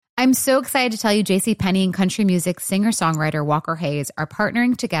I'm so excited to tell you JCPenney and country music singer-songwriter Walker Hayes are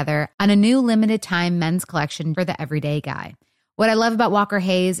partnering together on a new limited-time men's collection for the everyday guy. What I love about Walker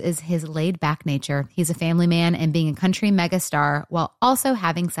Hayes is his laid-back nature. He's a family man, and being a country megastar while also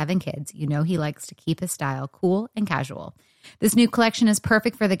having 7 kids, you know he likes to keep his style cool and casual. This new collection is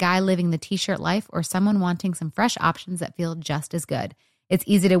perfect for the guy living the t-shirt life or someone wanting some fresh options that feel just as good. It's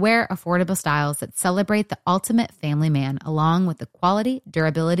easy to wear, affordable styles that celebrate the ultimate family man, along with the quality,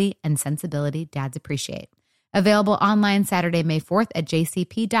 durability, and sensibility dads appreciate. Available online Saturday, May 4th at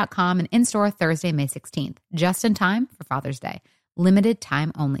jcp.com and in-store Thursday, May 16th. Just in time for Father's Day. Limited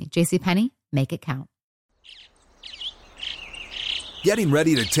time only. JCPenney, make it count. Getting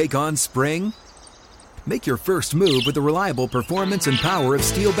ready to take on spring? Make your first move with the reliable performance and power of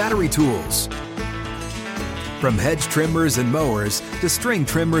Steel battery tools. From hedge trimmers and mowers to string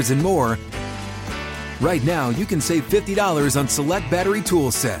trimmers and more, right now you can save $50 on select battery tool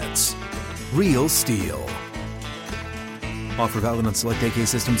sets. Real Steel. Offer valid on select AK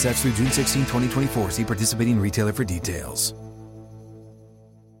system sets through June 16, 2024. See participating retailer for details.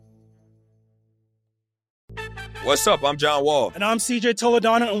 What's up? I'm John Wall. And I'm CJ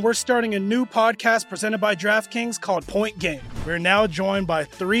Toledano, and we're starting a new podcast presented by DraftKings called Point Game. We're now joined by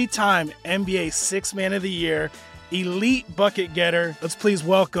 3-time NBA Sixth Man of the Year, elite bucket getter. Let's please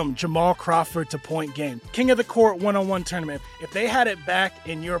welcome Jamal Crawford to Point Game. King of the Court one-on-one tournament. If they had it back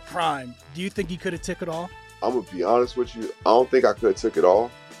in your prime, do you think you could have took it all? I'm going to be honest with you. I don't think I could have took it all,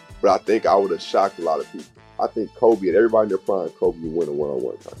 but I think I would have shocked a lot of people. I think Kobe and everybody in their prime, Kobe would win a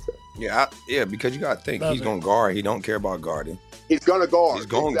one-on-one contest. Yeah, because you got to think. He's going to guard. He don't care about guarding. He's going to guard. He's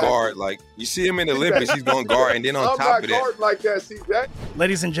going to guard. Like, you see him in the Olympics, he's going to guard. And then on top of that. I'm not guarding like that, CJ.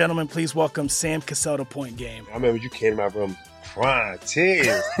 Ladies and gentlemen, please welcome Sam Cassell to Point Game. I remember you came out from prime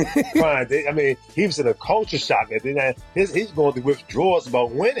tears. I mean, he was in a culture shock. And then he's going through withdrawals about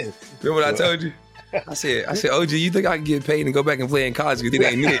winning. Remember what I told you? I said, OG, you think I can get paid and go back and play in college because it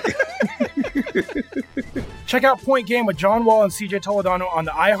ain't it? Check out Point Game with John Wall and CJ Toledano on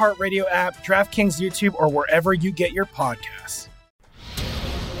the iHeartRadio app, DraftKings YouTube, or wherever you get your podcasts.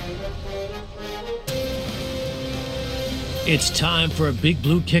 It's time for a Big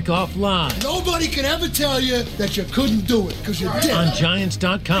Blue Kickoff Live. Nobody can ever tell you that you couldn't do it because you did. On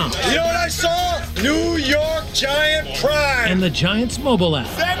Giants.com. You know what I saw? New York Giant Prime. And the Giants mobile app.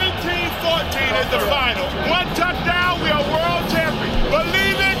 17-14 is the final. One touchdown, we are world champions.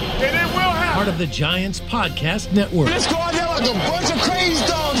 Believe it, and it will happen. Part of the Giants Podcast Network. Let's go out there like a bunch of crazy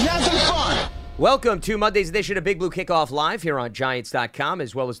dogs. Have some fun. Welcome to Monday's edition of Big Blue Kickoff Live here on Giants.com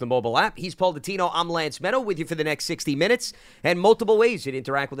as well as the mobile app. He's Paul Dottino. I'm Lance Meadow with you for the next 60 minutes. And multiple ways you'd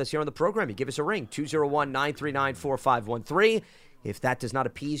interact with us here on the program. You give us a ring, 201-939-4513. If that does not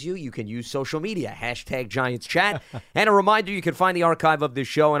appease you, you can use social media, hashtag Giants Chat. And a reminder, you can find the archive of this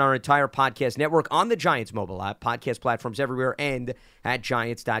show and our entire podcast network on the Giants mobile app, podcast platforms everywhere, and at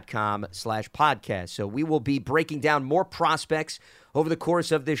Giants.com/podcast. So we will be breaking down more prospects over the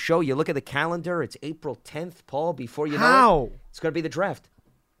course of this show. You look at the calendar, it's April 10th, Paul, before you know it, it's going to be the draft.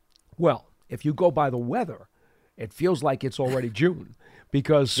 Well, if you go by the weather, it feels like it's already June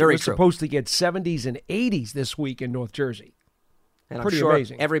because Very we're true. supposed to get 70s and 80s this week in North Jersey. And Pretty I'm sure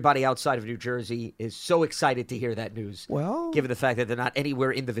amazing. everybody outside of New Jersey is so excited to hear that news, given the fact that they're not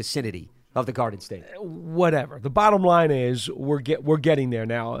anywhere in the vicinity of the Garden State. Whatever. The bottom line is we're getting there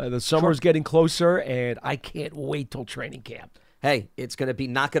now. The summer's getting closer, and I can't wait till training camp. Hey, it's going to be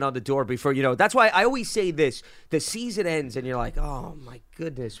knocking on the door before you know it. That's why I always say this. The season ends, and you're like, oh, my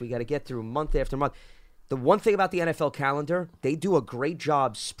goodness, we got to get through month after month. The one thing about the NFL calendar, they do a great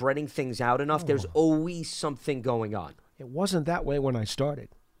job spreading things out enough. There's always something going on. It wasn't that way when I started.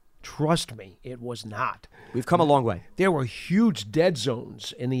 Trust me, it was not. We've come a long way. There were huge dead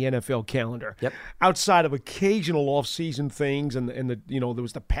zones in the NFL calendar. Yep. Outside of occasional off-season things and the there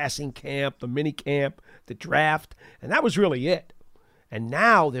was the passing camp, the mini camp, the draft, and that was really it. And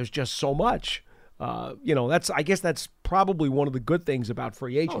now there's just so much. I guess that's probably one of the good things about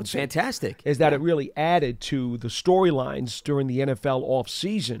free agency. Oh, it's fantastic. Is that it really added to the storylines during the NFL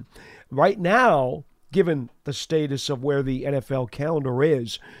offseason. Right now, given the status of where the NFL calendar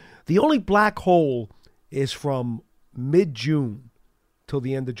is, the only black hole is from mid-June till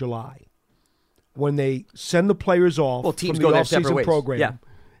the end of July, when they send the players off teams from the go their separate off-season ways. program. Yeah.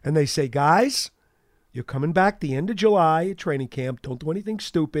 And they say, guys, you're coming back the end of July at training camp. Don't do anything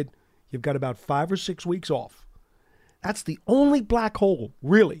stupid. You've got about 5 or 6 weeks off. That's the only black hole,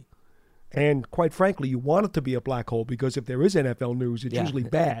 really. And quite frankly, you want it to be a black hole because if there is NFL news, it's usually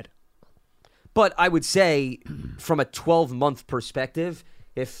bad. But I would say from a 12-month perspective,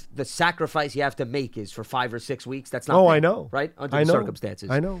 if the sacrifice you have to make is for 5 or 6 weeks, that's not bad, I know. right? Under I the know. circumstances.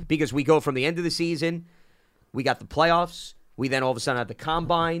 I know. Because we go from the end of the season, we got the playoffs, we then all of a sudden have the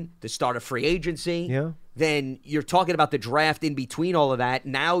combine, the start of free agency. Yeah. Then you're talking about the draft in between all of that.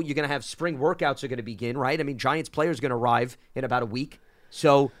 Now you're going to have spring workouts are going to begin, right? I mean, Giants players are going to arrive in about a week.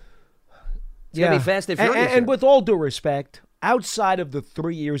 So it's going to be fast and furious. And with all due respect, outside of the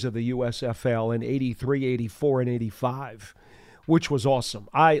 3 years of the USFL in 83, 84, and 85, which was awesome.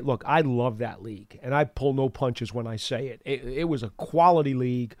 I love that league, and I pull no punches when I say it. It was a quality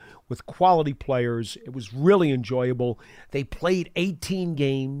league with quality players. It was really enjoyable. They played 18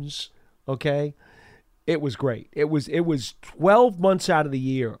 games, okay? It was great. It was 12 months out of the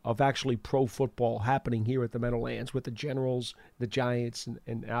year of actually pro football happening here at the Meadowlands with the Generals, the Giants,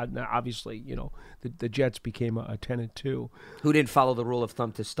 and obviously, the Jets became a 10-2. Who didn't follow the rule of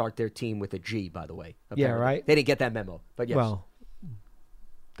thumb to start their team with a G, by the way? Apparently. Yeah, right? They didn't get that memo, but yes. Well,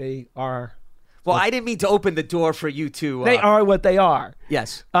 they are... Well, I didn't mean to open the door for you to... They are what they are.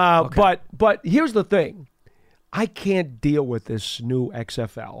 Yes. Okay. But here's the thing. I can't deal with this new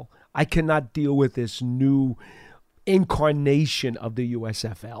XFL. I cannot deal with this new incarnation of the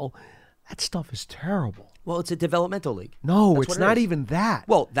USFL. That stuff is terrible. Well, it's a developmental league. No, That's it's what it not is. even that.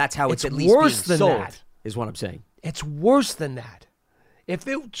 Well, that's how it's at least worse being than sold, that. is what I'm saying. It's worse than that. If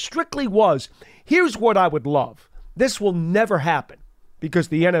it strictly was, here's what I would love. This will never happen because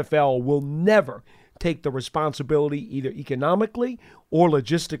the NFL will never take the responsibility either economically or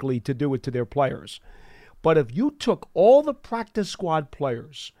logistically to do it to their players. But if you took all the practice squad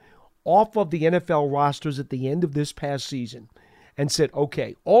players off of the NFL rosters at the end of this past season and said,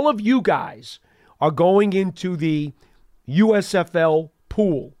 okay, all of you guys are going into the USFL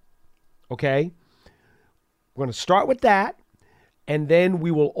pool, okay? We're going to start with that, and then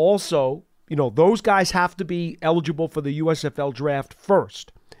we will also, those guys have to be eligible for the USFL draft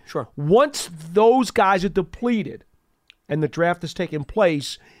first. Sure. Once those guys are depleted and the draft has taken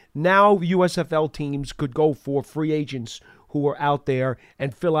place, now USFL teams could go for free agents who are out there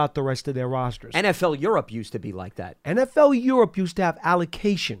and fill out the rest of their rosters. NFL Europe used to be like that. NFL Europe used to have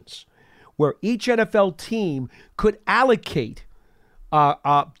allocations where each NFL team could allocate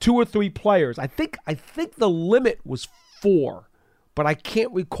 2 or 3 players. I think the limit was 4, but I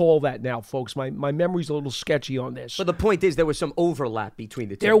can't recall that now, folks. My memory's a little sketchy on this. But the point is there was some overlap between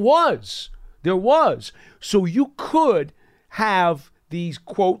the two. There was. So you could have these,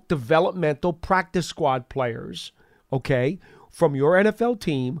 quote, developmental practice squad players, okay, from your NFL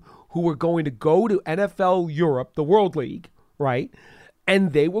team who were going to go to NFL Europe, the World League, right?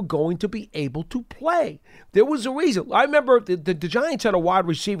 And they were going to be able to play. There was a reason. I remember the Giants had a wide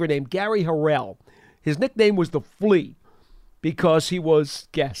receiver named Gary Harrell. His nickname was the Flea because he was,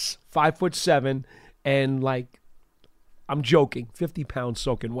 guess, 5'7" and I'm joking, 50 pounds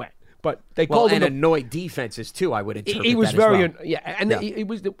soaking wet. But they called him annoyed defenses too. I would interpret. He was that very, as well. he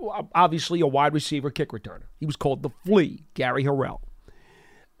was obviously a wide receiver, kick returner. He was called the Flea, Gary Harrell,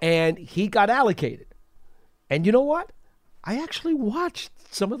 and he got allocated. And you know what? I actually watched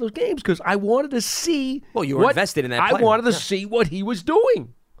some of those games because I wanted to see. Well, you were invested in that player. I wanted to see what he was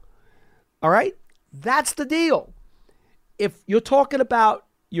doing. All right, that's the deal. If you're talking about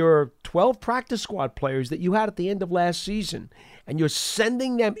your 12 practice squad players that you had at the end of last season, and you're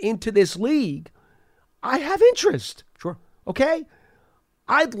sending them into this league, I have interest. Sure. Okay?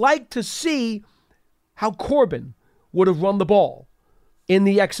 I'd like to see how Corbin would have run the ball in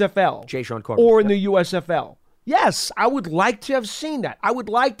the XFL. J. Sean Corbin. Or in the USFL. Yes, I would like to have seen that. I would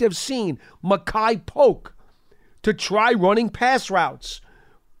like to have seen Makai Polk to try running pass routes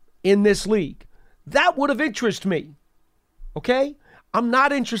in this league. That would have interested me. Okay? I'm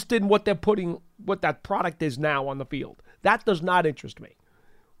not interested in what that product is now on the field. That does not interest me.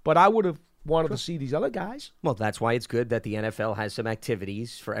 But I would have wanted to see these other guys. Well, that's why it's good that the NFL has some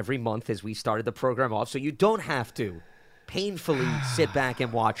activities for every month as we started the program off, so you don't have to painfully sit back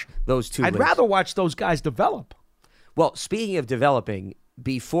and watch those two I'd leagues. rather watch those guys develop. Well, speaking of developing,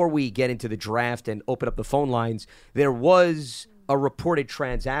 before we get into the draft and open up the phone lines, there was a reported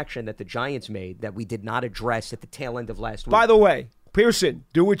transaction that the Giants made that we did not address at the tail end of last week. By the way, Pearson,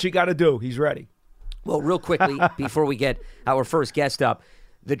 do what you got to do. He's ready. Well, real quickly, before we get our first guest up,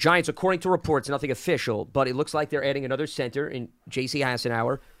 the Giants, according to reports, nothing official, but it looks like they're adding another center in J.C.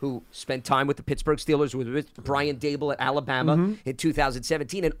 Hassenauer, who spent time with the Pittsburgh Steelers, with Brian Dable at Alabama in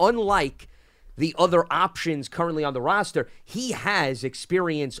 2017. And unlike the other options currently on the roster, he has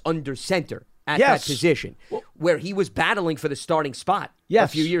experience under center at that position, where he was battling for the starting spot a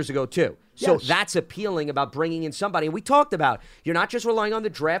few years ago, too. So Yes. that's appealing about bringing in somebody. And we talked about, you're not just relying on the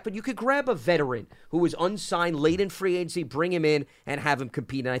draft, but you could grab a veteran who was unsigned late in free agency, bring him in, and have him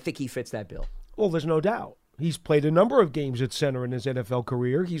compete. And I think he fits that bill. Well, there's no doubt. He's played a number of games at center in his NFL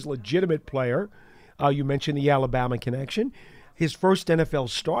career. He's a legitimate player. You mentioned the Alabama connection. His first NFL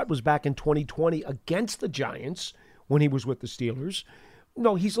start was back in 2020 against the Giants when he was with the Steelers.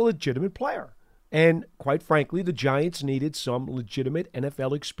 No, he's a legitimate player. And quite frankly, the Giants needed some legitimate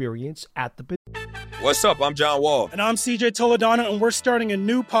NFL experience at the position. What's up? I'm John Wall. And I'm CJ Toledano, and we're starting a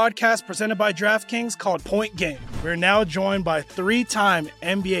new podcast presented by DraftKings called Point Game. We're now joined by three-time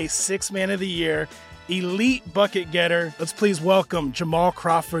NBA Sixth Man of the Year, elite bucket getter. Let's please welcome Jamal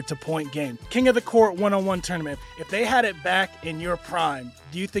Crawford to Point Game. King of the Court one-on-one tournament. If they had it back in your prime,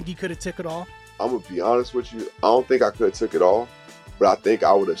 do you think you could have took it all? I'm going to be honest with you. I don't think I could have took it all, but I think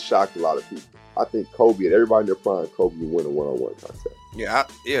I would have shocked a lot of people. I think Kobe and everybody in their prime, Kobe would win a one-on-one contest.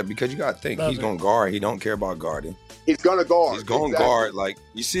 Yeah, because you got to think, he's going to guard. He don't care about guarding. He's going to guard. He's going to guard. Like,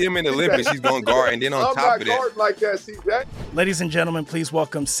 you see him in the Olympics, he's going to guard. And then on top of that. I'm not guarding like that, CJ. Ladies and gentlemen, please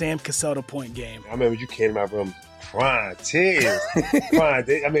welcome Sam Cassell to Point Game. I remember you came in my room crying, tears,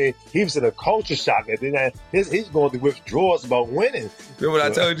 crying. I mean, he was in a culture shock. And then he's going through withdrawals about winning. Remember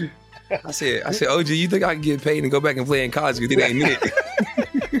what I told you? I said, OG, you think I can get paid and go back and play in college because it ain't it?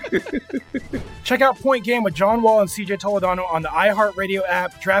 Check out Point Game with John Wall and CJ Toledano on the iHeartRadio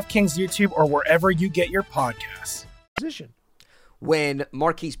app, DraftKings YouTube, or wherever you get your podcasts. When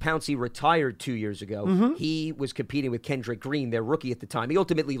Marquise Pouncey retired 2 years ago, Mm-hmm. he was competing with Kendrick Green, their rookie at the time. He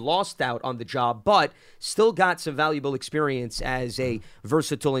ultimately lost out on the job, but still got some valuable experience as a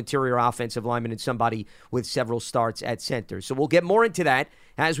versatile interior offensive lineman and somebody with several starts at center. So we'll get more into that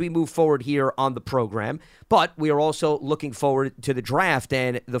as we move forward here on the program. But we are also looking forward to the draft,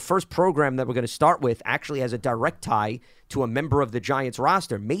 and the first program that we're going to start with actually has a direct tie to a member of the Giants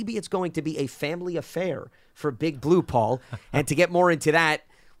roster. Maybe it's going to be a family affair for Big Blue, Paul. And to get more into that,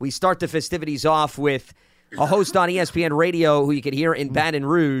 we start the festivities off with a host on ESPN Radio who you can hear in Baton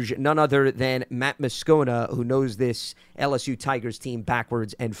Rouge, none other than Matt Moscona, who knows this LSU Tigers team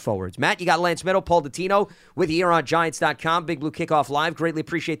backwards and forwards. Matt, you got Lance Meadow, Paul Dottino with you here on Giants.com. Big Blue Kickoff Live. Greatly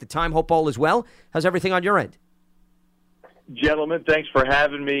appreciate the time. Hope all is well. How's everything on your end? Gentlemen, thanks for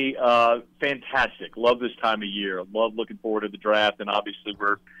having me. Fantastic. Love this time of year. Love looking forward to the draft, and obviously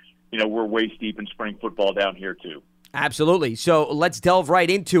we're waist deep in spring football down here too. Absolutely. So let's delve right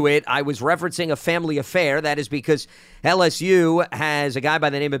into it. I was referencing a family affair. That is because LSU has a guy by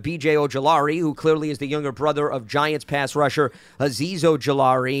the name of B.J. Ojulari, who clearly is the younger brother of Giants pass rusher Azeez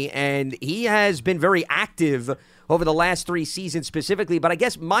Ojulari, and he has been very active over the last 3 seasons specifically. But I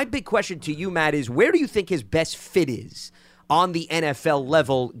guess my big question to you, Matt, is where do you think his best fit is on the NFL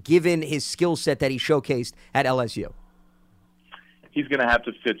level, given his skill set that he showcased at LSU? He's going to have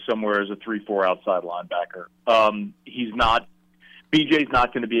to fit somewhere as a 3-4 outside linebacker. BJ's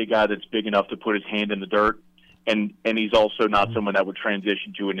not going to be a guy that's big enough to put his hand in the dirt, and he's also not someone that would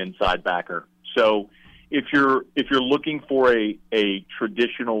transition to an inside backer. So if you're looking for a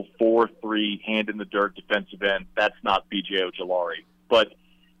traditional 4-3 hand in the dirt defensive end, that's not BJ Ojulari. But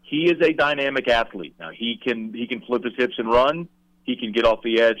he is a dynamic athlete. Now he can flip his hips and run. He can get off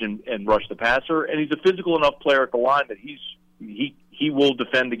the edge and rush the passer, and he's a physical enough player at the line that he will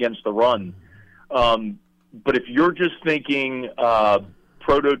defend against the run. But if you're just thinking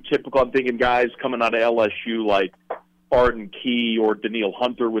prototypical, I'm thinking guys coming out of LSU like Arden Key or Daniil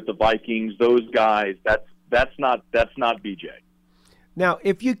Hunter with the Vikings, those guys, that's not BJ. Now,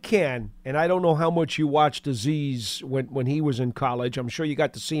 if you can, and I don't know how much you watched Azeez when he was in college, I'm sure you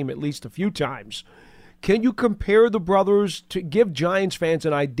got to see him at least a few times. Can you compare the brothers to give Giants fans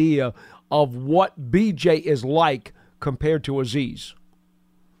an idea of what BJ is like compared to Azeez?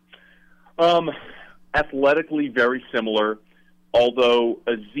 Athletically very similar, although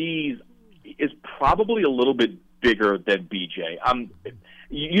Azeez is probably a little bit bigger than BJ.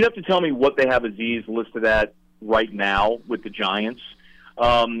 You'd have to tell me what they have Azeez listed at right now with the Giants.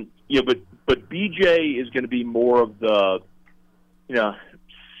 But BJ is going to be more of the 6'1",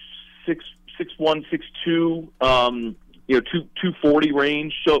 6'2", 240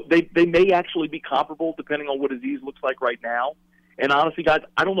 range. So they may actually be comparable depending on what Azeez looks like right now. And honestly, guys,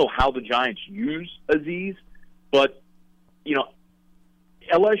 I don't know how the Giants use Azeez, but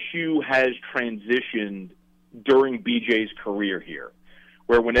LSU has transitioned during BJ's career here,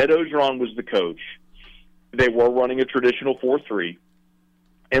 where when Ed Orgeron was the coach, they were running a traditional 4-3,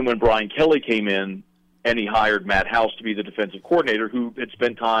 and when Brian Kelly came in and he hired Matt House to be the defensive coordinator, who had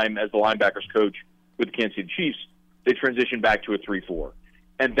spent time as the linebackers coach with the Kansas City Chiefs, they transitioned back to a 3-4.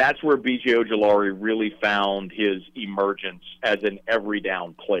 And that's where B.J. Ojulari really found his emergence as an every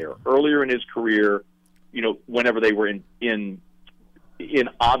down player. Earlier in his career, whenever they were in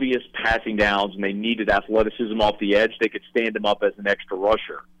obvious passing downs and they needed athleticism off the edge, they could stand him up as an extra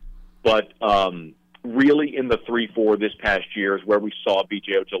rusher. But really in the 3-4 this past year is where we saw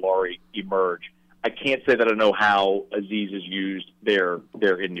B.J. Ojulari emerge. I can't say that I know how Azeez is used there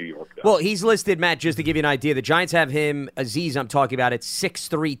in New York, though. Well, he's listed, Matt, just to give you an idea. The Giants have him, Azeez, I'm talking about, at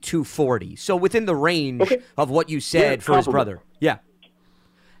 6'3", 240. So within the range of what you said for his brother. Yeah.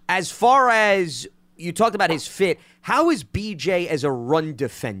 As far as you talked about his fit, how is BJ as a run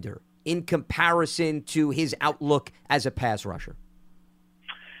defender in comparison to his outlook as a pass rusher?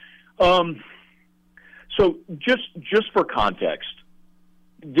 So just for context,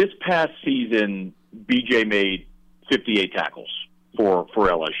 this past season, BJ made 58 tackles for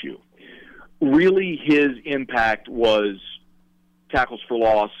LSU. Really, his impact was tackles for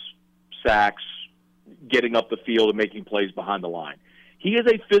loss, sacks, getting up the field and making plays behind the line. He is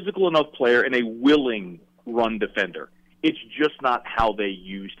a physical enough player and a willing run defender. It's just not how they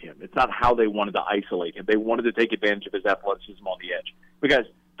used him. It's not how they wanted to isolate him. They wanted to take advantage of his athleticism on the edge. Because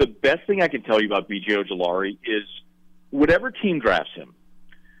the best thing I can tell you about B.J. Ojulari is whatever team drafts him,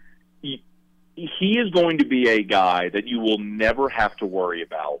 he is going to be a guy that you will never have to worry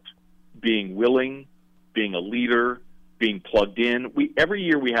about being willing, being a leader, being plugged in. Every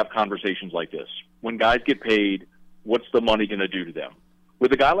year we have conversations like this. When guys get paid, what's the money going to do to them?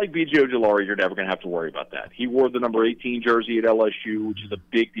 With a guy like B.J. Ojulari, you're never going to have to worry about that. He wore the number 18 jersey at LSU, which is a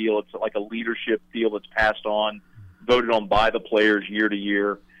big deal. It's like a leadership deal that's passed on, voted on by the players year to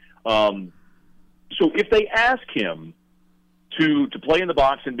year. So if they ask him to play in the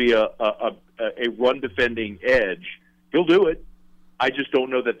box and be a run-defending edge, he'll do it. I just don't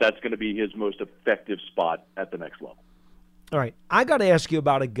know that that's going to be his most effective spot at the next level. All right. I got to ask you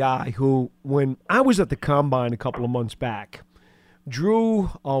about a guy who, when I was at the Combine a couple of months back,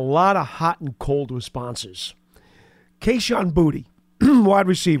 drew a lot of hot and cold responses. Kayshon Boutte, wide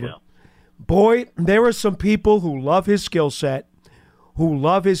receiver. Yeah. Boy, there are some people who love his skill set, who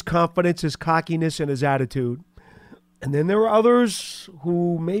love his confidence, his cockiness, and his attitude. And then there are others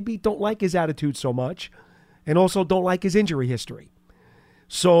who maybe don't like his attitude so much and also don't like his injury history.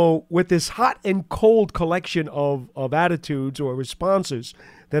 So with this hot and cold collection of attitudes or responses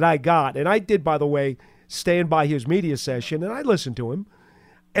that I got, and I did, by the way, stand by his media session, and I listened to him,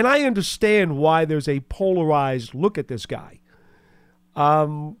 and I understand why there's a polarized look at this guy.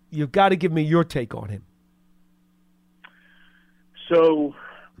 You've got to give me your take on him. So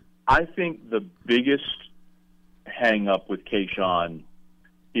I think the biggest hang up with Kayshon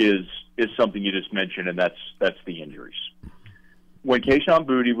is something you just mentioned, and that's the injuries. When Kayshon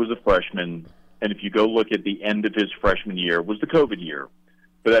Boutte was a freshman, and if you go look at the end of his freshman year, was the COVID year,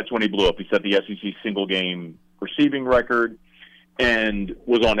 but that's when he blew up. He set the SEC single-game receiving record and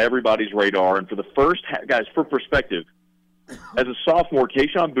was on everybody's radar. And for the first guys, for perspective, as a sophomore,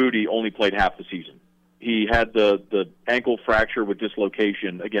 Kayshon Boutte only played half the season. He had the ankle fracture with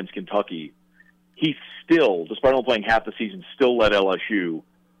dislocation against Kentucky. He still, despite only playing half the season, still led LSU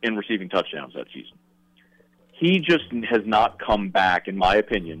in receiving touchdowns that season. He just has not come back, in my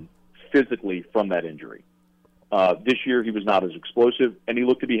opinion, physically from that injury. This year he was not as explosive, and he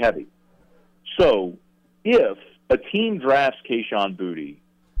looked to be heavy. So if a team drafts Kayshon Boutte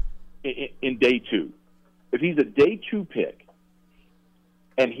in day 2, if he's a day 2 pick,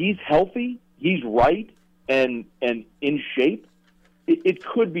 and he's healthy, he's right, and in shape, it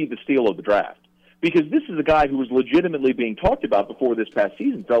could be the steal of the draft. Because this is a guy who was legitimately being talked about before this past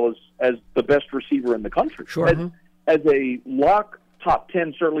season, fellas, as the best receiver in the country. Sure. As a lock top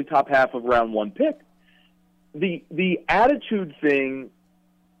 10, certainly top half of round 1 pick. The attitude thing,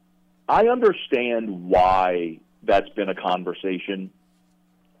 I understand why that's been a conversation.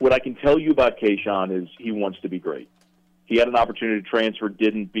 What I can tell you about Kayshon is he wants to be great. He had an opportunity to transfer,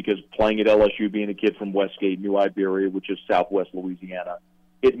 didn't, because playing at LSU, being a kid from Westgate, New Iberia, which is southwest Louisiana,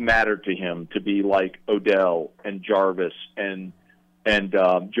 it mattered to him to be like Odell and Jarvis and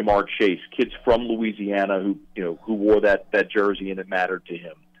Jamar Chase, kids from Louisiana who wore that jersey, and it mattered to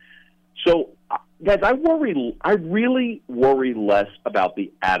him. So, guys, I really worry less about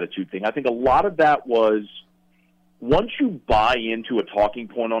the attitude thing. I think a lot of that was once you buy into a talking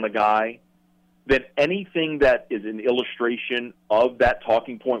point on a guy, then anything that is an illustration of that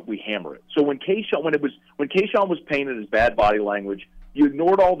talking point, we hammer it. So when Kayshon was painted as bad body language, you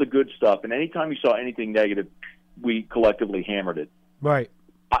ignored all the good stuff, and anytime you saw anything negative, we collectively hammered it. Right.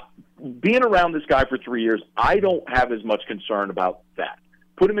 Being around this guy for 3 years, I don't have as much concern about that.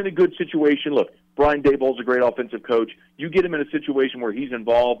 Put him in a good situation. Look, Brian Daboll's a great offensive coach. You get him in a situation where he's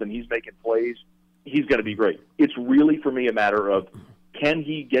involved and he's making plays, he's going to be great. It's really, for me, a matter of can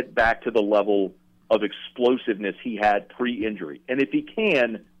he get back to the level of explosiveness he had pre-injury? And if he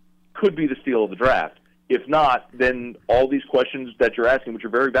can, could be the steal of the draft. If not, then all these questions that you're asking, which are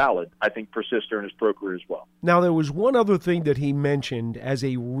very valid, I think persist during his pro career as well. Now, there was one other thing that he mentioned as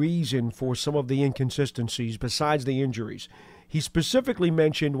a reason for some of the inconsistencies besides the injuries. He specifically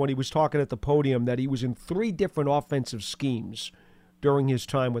mentioned when he was talking at the podium that he was in 3 different offensive schemes during his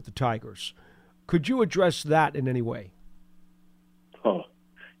time with the Tigers. Could you address that in any way? Oh,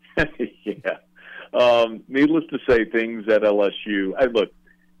 yeah. Needless to say, things at LSU. Look,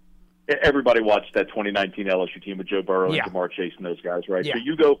 everybody watched that 2019 LSU team with Joe Burrow and Jamar Chase and those guys, right? Yeah. So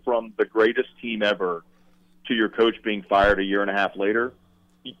you go from the greatest team ever to your coach being fired a year and a half later.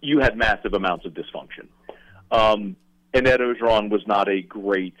 You had massive amounts of dysfunction. And Ed Orgeron was not a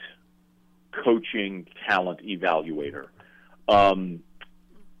great coaching talent evaluator. And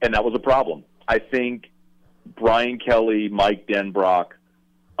that was a problem. I think Brian Kelly, Mike Denbrock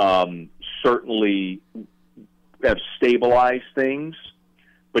certainly have stabilized things.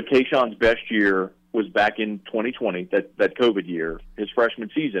 But Keyshawn's best year was back in 2020, that COVID year, his freshman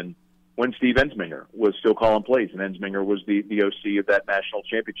season, when Steve Ensminger was still calling plays. And Ensminger was the OC of that national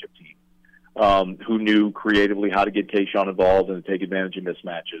championship team, who knew creatively how to get Keyshawn involved and to take advantage of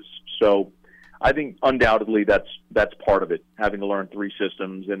mismatches. So I think undoubtedly that's part of it, having to learn 3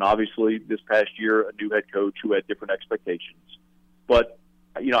 systems. And obviously this past year, a new head coach who had different expectations. But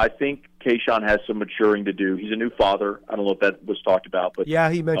I think Keyshawn has some maturing to do. He's a new father. I don't know if that was talked about, but yeah,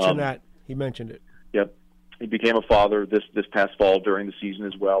 he mentioned that. He mentioned it. Yep, he became a father this past fall during the season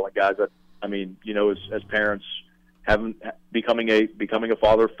as well. And guys, as parents, becoming a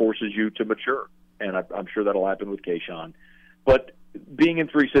father forces you to mature, and I'm sure that'll happen with Keyshawn. But being in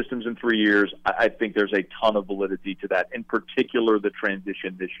 3 systems in 3 years, I think there's a ton of validity to that. In particular, the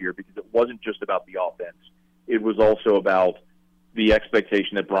transition this year, because it wasn't just about the offense; it was also about the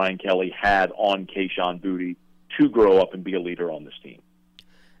expectation that Brian Kelly had on Keyshawn Boutte to grow up and be a leader on this team.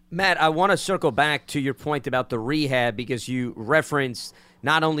 Matt, I want to circle back to your point about the rehab because you referenced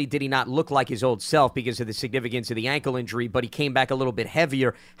not only did he not look like his old self because of the significance of the ankle injury, but he came back a little bit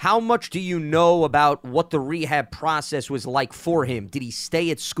heavier. How much do you know about what the rehab process was like for him? Did he stay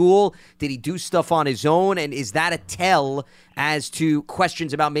at school? Did he do stuff on his own? And is that a tell as to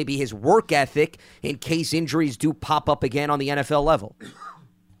questions about maybe his work ethic in case injuries do pop up again on the NFL level?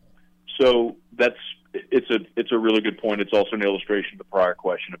 So it's a really good point. It's also an illustration of the prior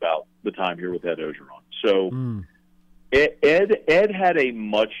question about the time here with Ed Orgeron. So Ed had a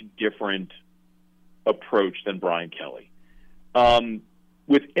much different approach than Brian Kelly.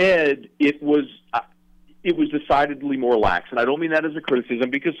 With Ed, it was decidedly more lax, and I don't mean that as a criticism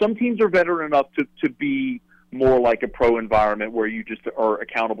because some teams are veteran enough to be more like a pro environment where you just are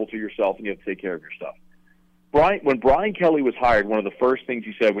accountable to yourself and you have to take care of your stuff. When Brian Kelly was hired, one of the first things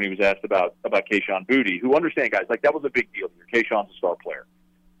he said when he was asked about Keyshawn Boutte, who understand guys, like that was a big deal here. Keyshawn's a star player.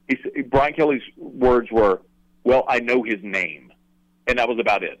 Brian Kelly's words were, "Well, I know his name," and that was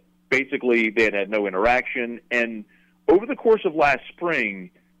about it. Basically, they had no interaction, and over the course of last spring,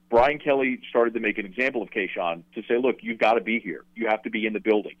 Brian Kelly started to make an example of Keyshawn to say, "Look, you've got to be here. You have to be in the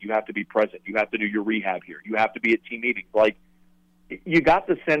building. You have to be present. You have to do your rehab here. You have to be at team meetings." Like, you got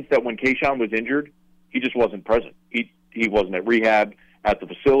the sense that when Keyshawn was injured, he just wasn't present. He wasn't at rehab at the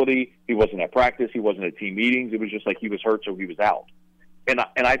facility. He wasn't at practice. He wasn't at team meetings. It was just like he was hurt, so he was out. And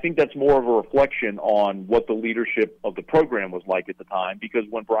I think that's more of a reflection on what the leadership of the program was like at the time, because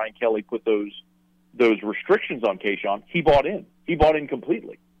when Brian Kelly put those restrictions on Keyshawn, he bought in. He bought in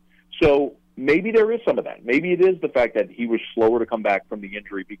completely. So maybe there is some of that. Maybe it is the fact that he was slower to come back from the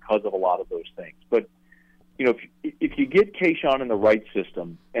injury because of a lot of those things. But if you get Keyshawn in the right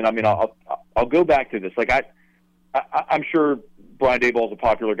system, and I mean, I'll go back to this. Like I'm sure Brian Daboll's a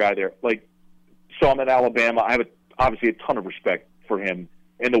popular guy there. Like, saw him at Alabama. I have obviously a ton of respect for him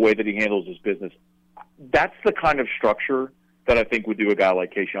and the way that he handles his business. That's the kind of structure that I think would do a guy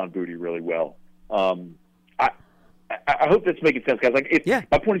like Keyshawn Boutte really well. I hope that's making sense, guys. Like,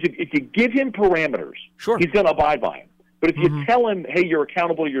 my point is, if you give him parameters, sure, he's going to abide by them. But if you tell him, "Hey, you're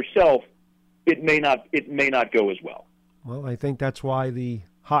accountable to yourself," it may not go as well. Well, I think that's why the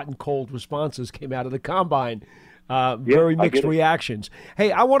hot and cold responses came out of the combine. Very mixed reactions.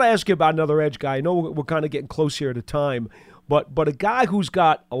 Hey, I want to ask you about another edge guy. I know we're kind of getting close here to time, but a guy who's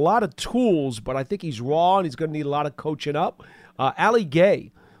got a lot of tools, but I think he's raw and he's going to need a lot of coaching up. Ali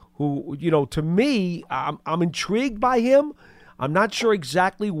Gay, who, to me, I'm intrigued by him. I'm not sure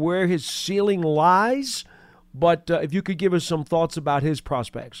exactly where his ceiling lies, but if you could give us some thoughts about his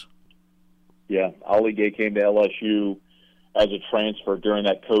prospects. Yeah, Ali Gay came to LSU as a transfer during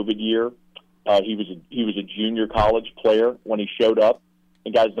that COVID year. He was a junior college player when he showed up.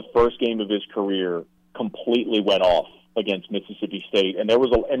 And, guys, the first game of his career completely went off against Mississippi State. And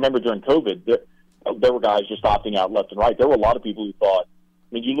and remember during COVID, there were guys just opting out left and right. There were a lot of people who thought,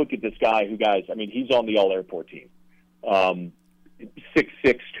 I mean, you look at this guy he's on the all-airport team. 6'6",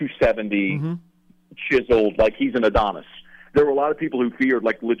 270, chiseled, like he's an Adonis. There were a lot of people who feared,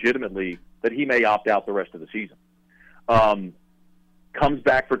 like legitimately, that he may opt out the rest of the season. Comes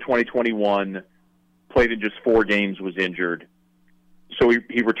back for 2021, played in just 4 games, was injured. So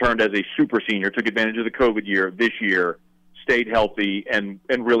he returned as a super senior, took advantage of the COVID year this year, stayed healthy, and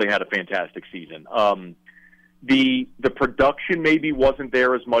really had a fantastic season. The production maybe wasn't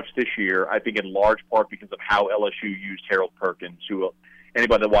there as much this year, I think in large part because of how LSU used Harold Perkins, who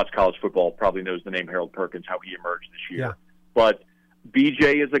anybody that watched college football probably knows the name Harold Perkins, how he emerged this year. Yeah. But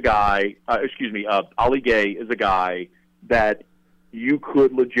BJ is a guy, Ali Gay is a guy that you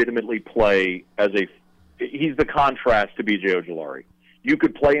could legitimately play he's the contrast to BJ Ojulari. You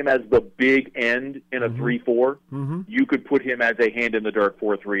could play him as the big end in a 3-4. Mm-hmm. You could put him as a hand-in-the-dirt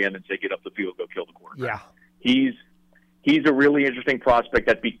 4-3 end and say, get up the field, go kill the quarterback. Yeah. He's a really interesting prospect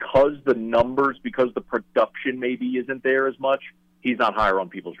that because the production maybe isn't there as much, he's not higher on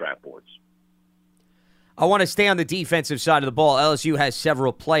people's draft boards. I want to stay on the defensive side of the ball. LSU has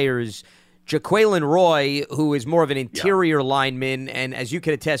several players. Jaquelin Roy, who is more of an interior lineman, and as you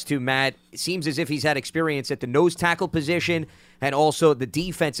can attest to, Matt, it seems as if he's had experience at the nose tackle position and also the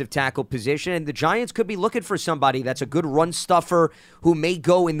defensive tackle position. And the Giants could be looking for somebody that's a good run stuffer who may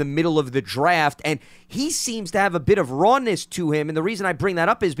go in the middle of the draft. And he seems to have a bit of rawness to him. And the reason I bring that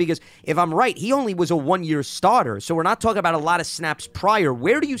up is because, if I'm right, he only was a 1-year starter. So we're not talking about a lot of snaps prior.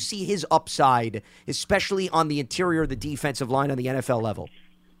 Where do you see his upside, especially on the interior of the defensive line on the NFL level?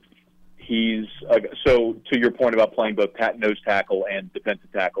 So to your point about playing both nose tackle and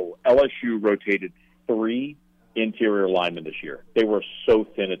defensive tackle, LSU rotated 3 interior linemen this year. They were so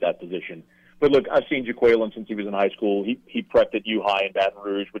thin at that position. But look, I've seen Jaquelin since he was in high school. He prepped at U-High in Baton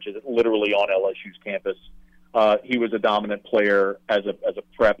Rouge, which is literally on LSU's campus. He was a dominant player as a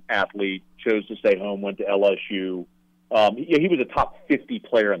prep athlete, chose to stay home, went to LSU. He was a top 50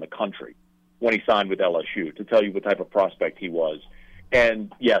 player in the country when he signed with LSU, to tell you what type of prospect he was.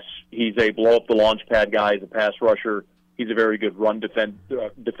 And, yes, he's a blow-up-the-launch-pad guy. He's a pass rusher. He's a very good run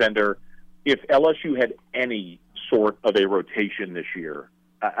defender. If LSU had any sort of a rotation this year,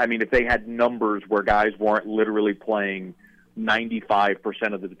 I mean, if they had numbers where guys weren't literally playing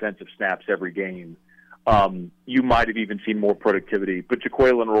 95% of the defensive snaps every game, you might have even seen more productivity. But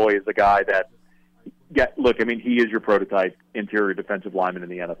Jaquelin Roy is a guy that, he is your prototype interior defensive lineman in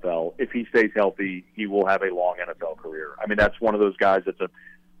the NFL. If he stays healthy, he will have a long NFL career. I mean, that's one of those guys that's a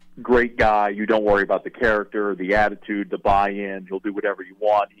great guy. You don't worry about the character, the attitude, the buy-in. He'll do whatever you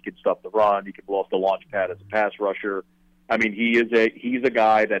want. He can stuff the run. He can blow off the launch pad as a pass rusher. I mean, he's a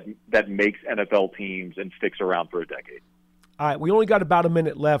guy that makes NFL teams and sticks around for a decade. All right, we only got about a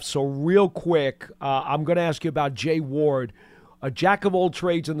minute left, so real quick, I'm going to ask you about Jay Ward. A jack of all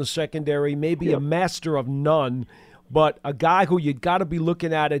trades in the secondary, maybe a master of none, but a guy who you got to be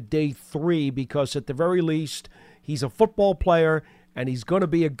looking at day 3 because at the very least, he's a football player and he's going to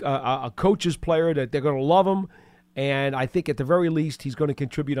be a coach's player that they're going to love him. And I think at the very least, he's going to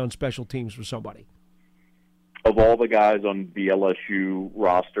contribute on special teams for somebody. Of all the guys on the LSU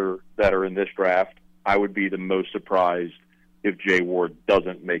roster that are in this draft, I would be the most surprised if Jay Ward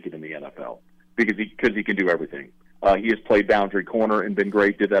doesn't make it in the NFL because he can do everything. He has played boundary corner and been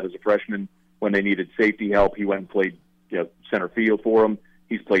great. Did that as a freshman when they needed safety help. He went and played center field for them.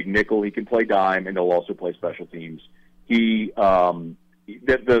 He's played nickel. He can play dime, and he'll also play special teams. This may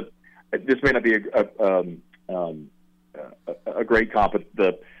not be a great comp. But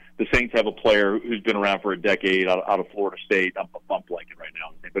the Saints have a player who's been around for a decade out of Florida State. I'm blanking right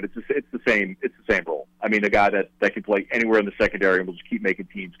now, but it's the same role. I mean, a guy that can play anywhere in the secondary and will just keep making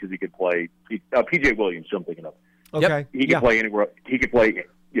teams because he could play. PJ Williams, who I'm thinking of. Okay. He can play anywhere. He could play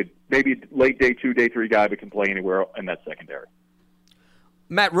maybe late day 2, day 3 guy, but can play anywhere in that secondary.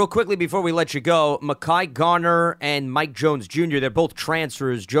 Matt, real quickly before we let you go, Mekhi Garner and Mike Jones Jr., they're both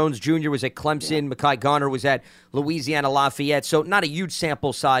transfers. Jones Jr. was at Clemson. Mekhi Garner was at Louisiana Lafayette. So not a huge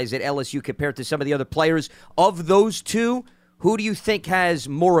sample size at LSU compared to some of the other players. Of those two, who do you think has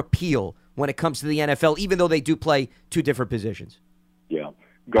more appeal when it comes to the NFL, even though they do play 2 different positions? Yeah.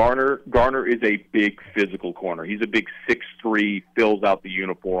 Garner is a big physical corner. He's a big 6'3", fills out the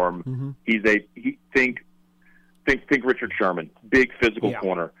uniform. Mm-hmm. Think Richard Sherman, big physical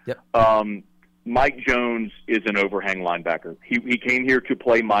corner. Yep. Mike Jones is an overhang linebacker. He came here to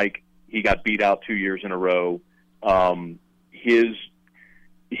play Mike. He got beat out 2 years in a row.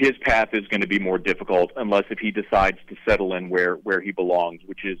 His path is going to be more difficult unless if he decides to settle in where he belongs,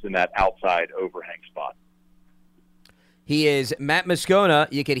 which is in that outside overhang spot. He is Matt Moscona.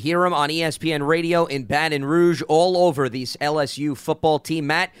 You can hear him on ESPN Radio in Baton Rouge, all over this LSU football team.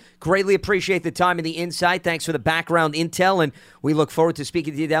 Matt, greatly appreciate the time and the insight. Thanks for the background intel, and we look forward to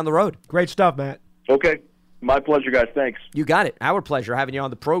speaking to you down the road. Great stuff, Matt. Okay. My pleasure, guys. Thanks. You got it. Our pleasure having you on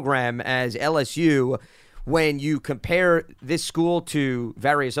the program as LSU. When you compare this school to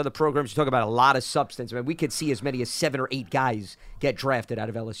various other programs, you talk about a lot of substance. I mean, we could see as many as 7 or 8 guys get drafted out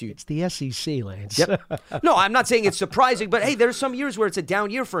of LSU. It's the SEC, Lance. Yep. No, I'm not saying it's surprising, but hey, there's some years where it's a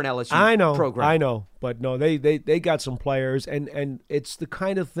down year for an LSU program. I know. But no, they got some players, and it's the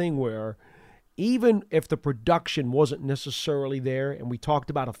kind of thing where even if the production wasn't necessarily there, and we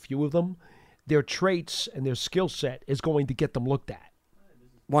talked about a few of them, their traits and their skill set is going to get them looked at.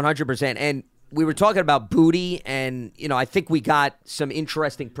 100%. And we were talking about Booty, and, I think we got some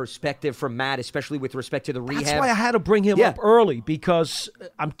interesting perspective from Matt, especially with respect to the rehab. That's why I had to bring him up early, because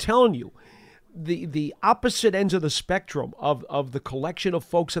I'm telling you, the opposite ends of the spectrum of the collection of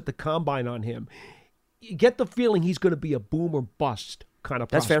folks at the Combine on him, you get the feeling he's going to be a boom or bust kind of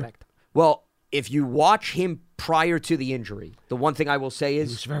prospect. That's fair. Well, if you watch him prior to the injury, the one thing I will say is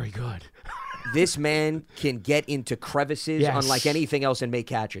he's very good. This man can get into crevices unlike anything else and make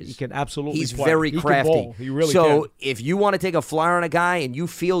catches. He can absolutely He's play. very He crafty. Can ball. He really so can. if you want to take a flyer on a guy and you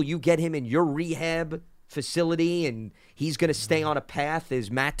feel you get him in your rehab facility and he's going to stay on a path, as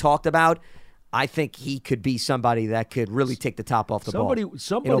Matt talked about, I think he could be somebody that could really take the top off the ball.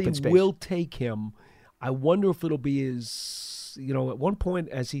 Somebody will take him. I wonder if it'll be his, at one point,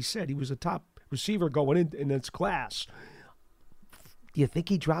 as he said, he was a top receiver going in his class. Do you think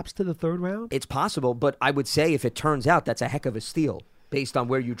he drops to the 3rd round? It's possible, but I would say if it turns out, that's a heck of a steal based on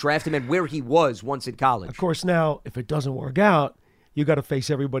where you draft him and where he was once in college. Of course, now, if it doesn't work out, you got to face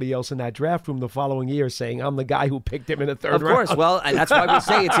everybody else in that draft room the following year saying, I'm the guy who picked him in the 3rd round. Of course. Well, and that's why we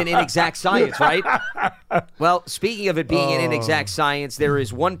say it's an inexact science, right? Well, speaking of it being an inexact science, there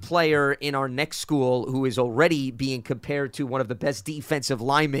is one player in our next school who is already being compared to one of the best defensive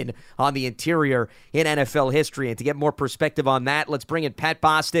linemen on the interior in NFL history. And to get more perspective on that, let's bring in Pat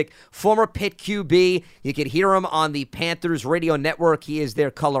Bostic, former Pitt QB. You can hear him on the Panthers radio network. He is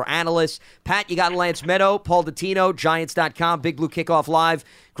their color analyst. Pat, you got Lance Meadow, Paul Dottino, Giants.com, Big Blue Kickoff Live.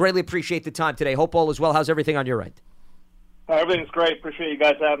 Greatly appreciate the time today. Hope all is well. How's everything on your end? Everything's great. Appreciate you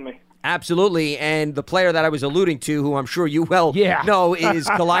guys having me. Absolutely, and the player that I was alluding to, who I'm sure you know, is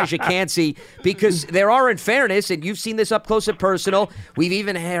Kalijah Cansey, because there are, in fairness, and you've seen this up close and personal, we've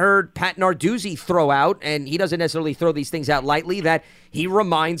even heard Pat Narduzzi throw out, and he doesn't necessarily throw these things out lightly, that he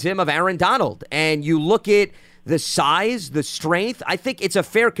reminds him of Aaron Donald. And you look at the size, the strength, I think it's a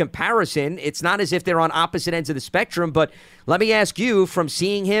fair comparison. It's not as if they're on opposite ends of the spectrum, but let me ask you, from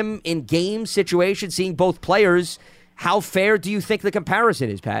seeing him in game situations, seeing both players, how fair do you think the comparison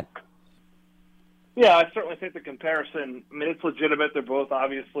is, Pat? Yeah, I certainly think the comparison, it's legitimate. They're both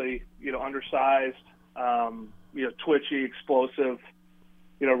obviously, undersized, twitchy, explosive,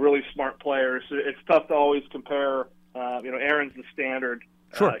 really smart players. It's tough to always compare. Aaron's the standard,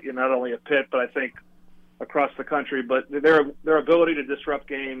 not only at Pitt, but I think across the country. But their ability to disrupt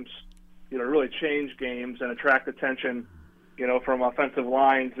games, really change games and attract attention, from offensive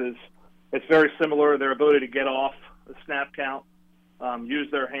lines it's very similar. Their ability to get off the snap count, use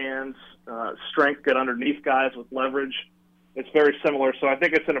their hands, strength, get underneath guys with leverage. It's very similar. So I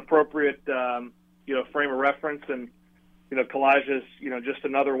think it's an appropriate, frame of reference. And, Kalijah's, just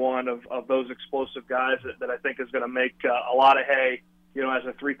another one of those explosive guys that I think is going to make a lot of hay, as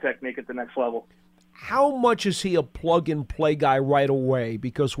a 3 technique at the next level. How much is he a plug-and-play guy right away?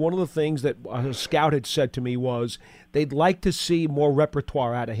 Because one of the things that a scout had said to me was they'd like to see more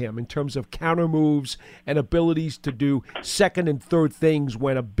repertoire out of him in terms of counter moves and abilities to do second and third things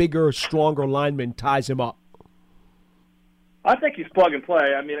when a bigger, stronger lineman ties him up. I think he's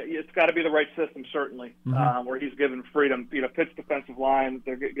plug-and-play. It's got to be the right system, certainly, where he's given freedom. Pitt's defensive line,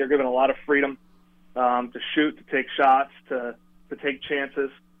 they're given a lot of freedom to shoot, to take shots, to take chances.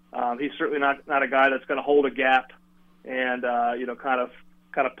 He's certainly not a guy that's going to hold a gap and kind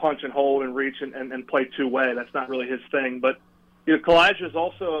of punch and hold and reach and play two-way. That's not really his thing. But Kalijah is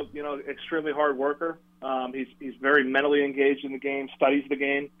also extremely hard worker. He's very mentally engaged in the game, studies the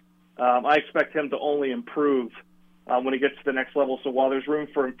game. I expect him to only improve when he gets to the next level. So while there's room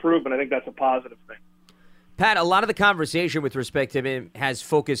for improvement, I think that's a positive thing. Pat, a lot of the conversation with respect to him has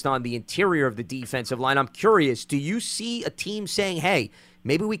focused on the interior of the defensive line. I'm curious, do you see a team saying, hey,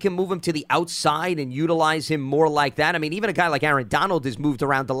 maybe we can move him to the outside and utilize him more like that? I mean, even a guy like Aaron Donald has moved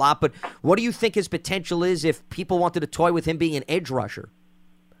around a lot, but what do you think his potential is if people wanted to toy with him being an edge rusher?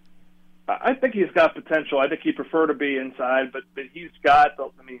 I think he's got potential. I think he'd prefer to be inside, but he's got,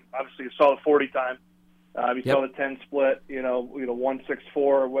 obviously you saw the 40 time. You saw the 10 split, 1-6-4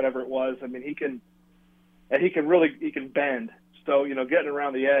 or whatever it was. I mean, he can bend. So, getting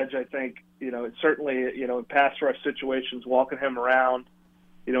around the edge, I think, it's certainly, in pass rush situations, walking him around,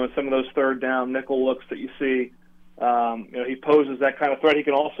 in some of those third down nickel looks that you see, he poses that kind of threat. He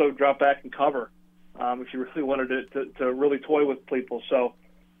can also drop back and cover if you really wanted to really toy with people. So,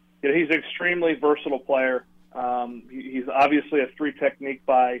 he's an extremely versatile player. He's obviously a 3 technique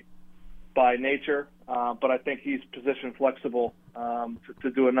by nature, but I think he's position flexible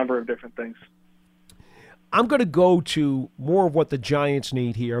to do a number of different things. I'm going to go to more of what the Giants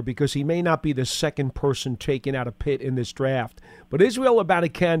need here because he may not be the second person taken out of Pitt in this draft. But Israel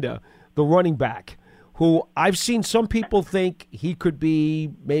Abanikanda, the running back, who I've seen some people think he could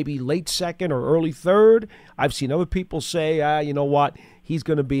be maybe late second or early third. I've seen other people say, you know what, he's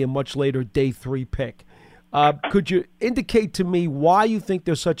going to be a much later day 3 pick. Could you indicate to me why you think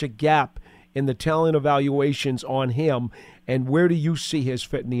there's such a gap in the talent evaluations on him, and where do you see his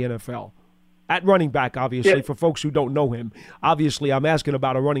fit in the NFL? At running back, obviously, for folks who don't know him. Obviously, I'm asking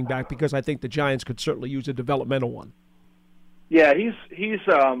about a running back because I think the Giants could certainly use a developmental one. Yeah, he's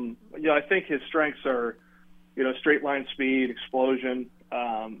I think his strengths are, straight line speed, explosion,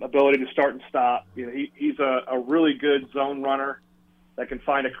 ability to start and stop. He's a really good zone runner that can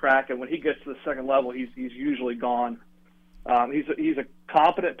find a crack, and when he gets to the second level, he's usually gone. He's a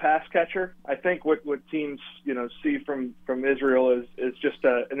competent pass catcher. I think what teams see from Israel is just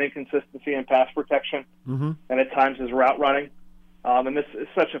an inconsistency in pass protection, and at times his route running. And this is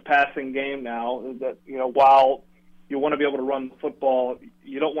such a passing game now that while you want to be able to run the football,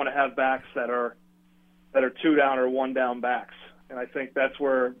 you don't want to have backs that are 2 down or 1 down backs. And I think that's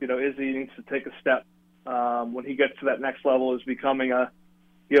where Izzy needs to take a step when he gets to that next level, is becoming an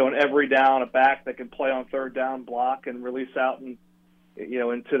every down, a back that can play on third down, block, and release out and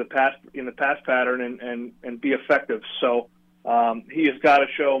into the pass pattern and be effective. So he has got to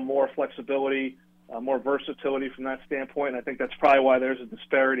show more flexibility, more versatility from that standpoint. And I think that's probably why there's a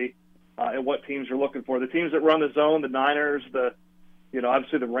disparity in what teams are looking for. The teams that run the zone, the Niners,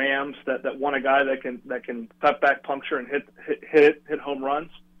 obviously the Rams, that want a guy that can cut back, puncture, and hit home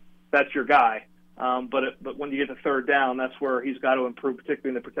runs. That's your guy. But when you get to third down, that's where he's got to improve, particularly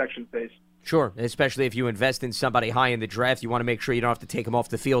in the protection phase. Sure, especially if you invest in somebody high in the draft, you want to make sure you don't have to take him off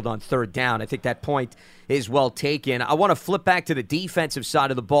the field on third down. I think that point is well taken. I want to flip back to the defensive side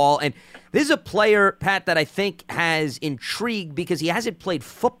of the ball, and this is a player, Pat, that I think has intrigued because he hasn't played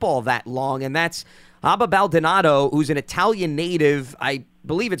football that long, and that's Abba Baldonado, who's an Italian native. I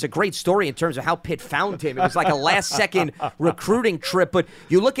believe it's a great story in terms of how Pitt found him. It was like a last-second recruiting trip. But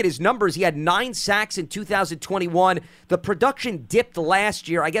you look at his numbers, he had 9 sacks in 2021. The production dipped last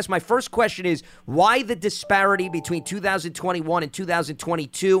year. I guess my first question is, why the disparity between 2021 and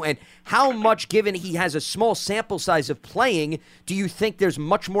 2022? And how much, given he has a small sample size of playing, do you think there's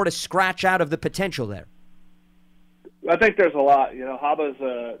much more to scratch out of the potential there? I think there's a lot. Haba's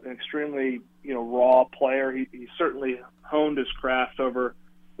an extremely raw player. He certainly honed his craft over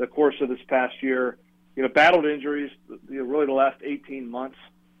the course of this past year. Battled injuries really the last 18 months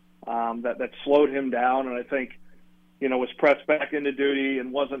that slowed him down, and I think was pressed back into duty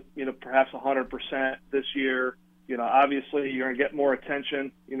and wasn't perhaps 100% this year. Obviously you're going to get more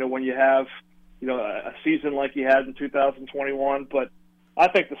attention when you have a season like he had in 2021, but I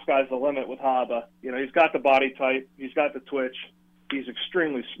think the sky's the limit with Haba. He's got the body type. He's got the twitch. He's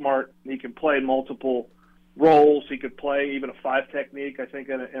extremely smart. He can play multiple roles. He could play even a 5 technique, I think,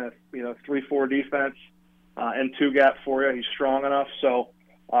 in a 3-4 defense and 2 gap for you. He's strong enough. So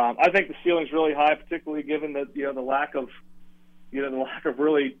I think the ceiling's really high, particularly given that the lack of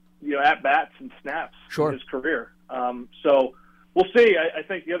really at bats and snaps in his career. So we'll see. I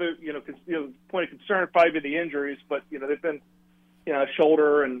think the other point of concern would probably be the injuries, but they've been a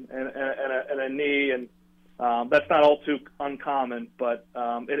shoulder and a knee, and that's not all too uncommon, but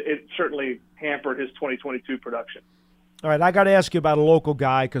it certainly hampered his 2022 production. All right, I got to ask you about a local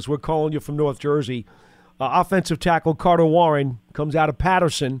guy because we're calling you from North Jersey. Offensive tackle Carter Warren comes out of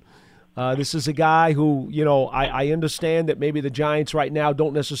Patterson. This is a guy who, I understand that maybe the Giants right now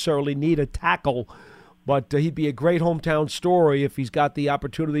don't necessarily need a tackle, but he'd be a great hometown story if he's got the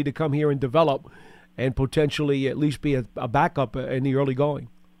opportunity to come here and develop and potentially at least be a backup in the early going.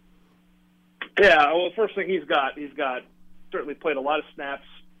 Yeah, well, the first thing he's got certainly played a lot of snaps.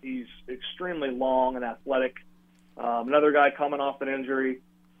 He's extremely long and athletic. Another guy coming off an injury.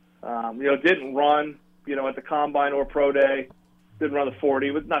 Didn't run, at the combine or pro day. Didn't run the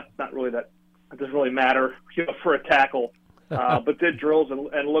 40. But not really that. It doesn't really matter, for a tackle. But did drills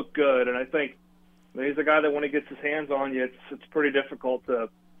and looked good. And I think he's a guy that when he gets his hands on you, it's pretty difficult to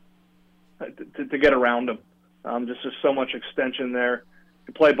get around him. Just there's so much extension there.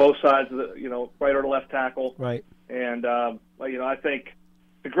 You play both sides of the, right or left tackle. Right. And, I think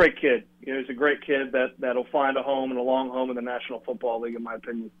he's a great kid. He's a great kid that'll find a home and a long home in the National Football League, in my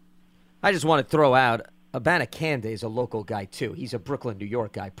opinion. I just want to throw out, Abanikanda is a local guy, too. He's a Brooklyn, New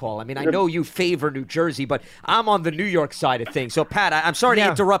York guy, Paul. I mean, I know you favor New Jersey, but I'm on the New York side of things. So, Pat, I'm sorry to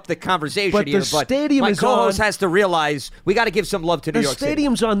interrupt the conversation here, but my co-host has to realize we got to give some love to New York City. The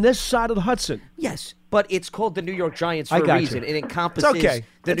stadium's on this side of the Hudson. Yes, but it's called the New York Giants for a reason. It encompasses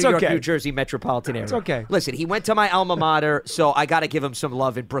the New York, New Jersey metropolitan area. It's okay. Listen, he went to my alma mater, so I got to give him some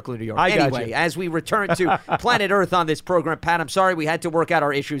love in Brooklyn, New York. Anyway, as we return to Planet Earth on this program, Pat, I'm sorry we had to work out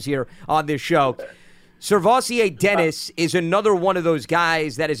our issues here on this show. Servassier Dennis is another one of those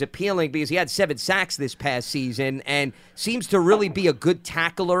guys that is appealing because he had 7 sacks this past season and seems to really be a good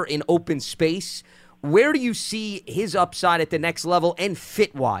tackler in open space. Where do you see his upside at the next level and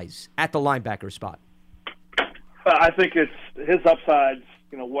fit-wise at the linebacker spot? I think it's his upside's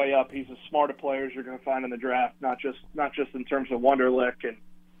way up. He's as smart a player as you're going to find in the draft, not just in terms of Wonderlic and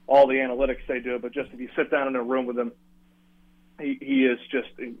all the analytics they do, but just if you sit down in a room with him, he is just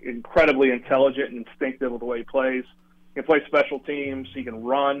incredibly intelligent and instinctive with the way he plays. He can play special teams. He can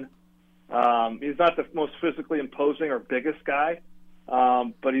run. He's not the most physically imposing or biggest guy,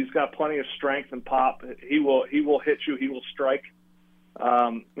 but he's got plenty of strength and pop. He will hit you. He will strike.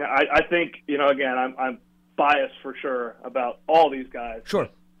 I think again, I'm biased for sure about all these guys. Sure.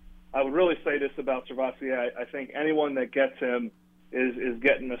 I would really say this about Servassier. I think anyone that gets him is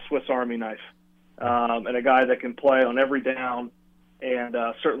getting a Swiss Army knife. And a guy that can play on every down and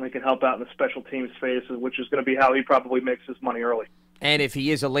certainly can help out in the special teams phase, which is going to be how he probably makes his money early. And if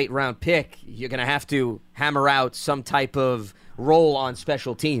he is a late-round pick, you're going to have to hammer out some type of role on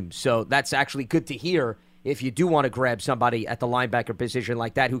special teams. So that's actually good to hear if you do want to grab somebody at the linebacker position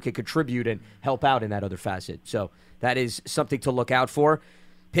like that who can contribute and help out in that other facet. So that is something to look out for.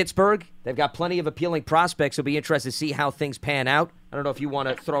 Pittsburgh, they've got plenty of appealing prospects. It'll be interesting to see how things pan out. I don't know if you want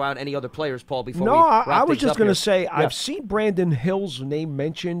to throw out any other players, Paul, before we wrap I was just going to say, I've seen Brandon Hill's name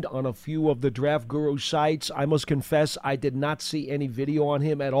mentioned on a few of the Draft Guru sites. I must confess, I did not see any video on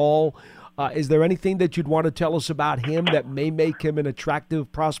him at all. Is there anything that you'd want to tell us about him that may make him an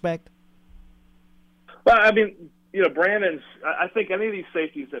attractive prospect? Well, I mean, Brandon's. I think any of these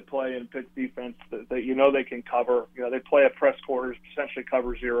safeties that play in Pitt's defense that they can cover. They play at press quarters, essentially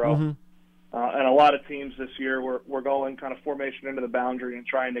cover zero. Mm-hmm. And a lot of teams this year we're going kind of formation into the boundary and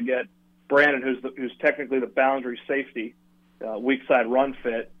trying to get Brandon, who's technically the boundary safety, weak side run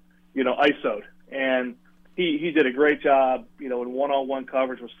fit, ISO'd. And he did a great job, in one-on-one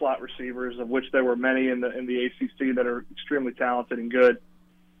coverage with slot receivers, of which there were many in the ACC that are extremely talented and good.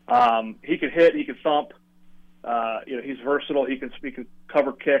 He can hit, he can thump. He's versatile. He can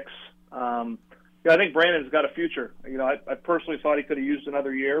cover kicks. I think Brandon's got a future. I personally thought he could have used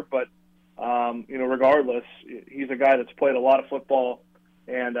another year, but regardless, he's a guy that's played a lot of football,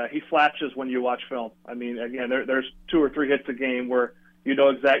 and he flashes when you watch film. I mean, again, there's 2 or 3 hits a game where you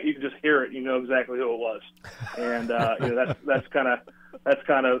can just hear it, you know exactly who it was, and that's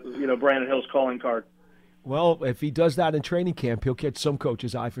kind of Brandon Hill's calling card. Well, if he does that in training camp, he'll catch some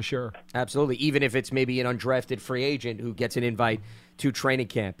coach's eye for sure. Absolutely, even if it's maybe an undrafted free agent who gets an invite to training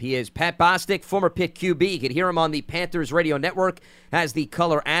camp. He is Pat Bostic, former Pitt QB. You can hear him on the Panthers radio network as the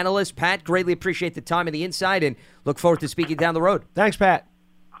color analyst. Pat, greatly appreciate the time and the insight, and look forward to speaking down the road. Thanks, Pat.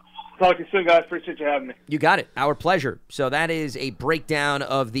 Talk to you soon, guys. Appreciate you having me. You got it. Our pleasure. So that is a breakdown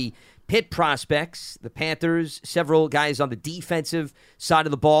of the Pitt prospects, the Panthers, several guys on the defensive side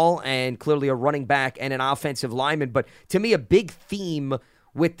of the ball, and clearly a running back and an offensive lineman. But to me, a big theme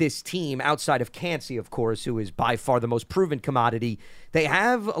with this team, outside of Cansey, of course, who is by far the most proven commodity, they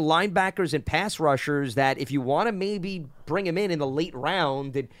have linebackers and pass rushers that if you want to maybe bring them in the late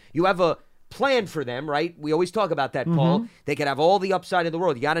round, and you have a plan for them, right? We always talk about that, Paul. They could have all the upside in the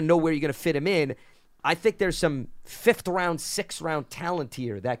world. You got to know where you're going to fit them in. I think there's some 5th round, 6th round talent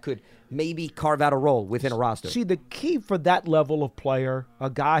here that could maybe carve out a role within a roster. See, the key for that level of player, a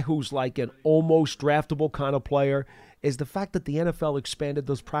guy who's like an almost draftable kind of player, is the fact that the NFL expanded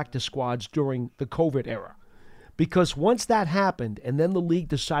those practice squads during the COVID era. Because once that happened, and then the league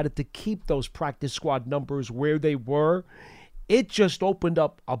decided to keep those practice squad numbers where they were, it just opened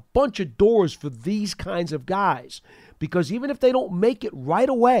up a bunch of doors for these kinds of guys. Because even if they don't make it right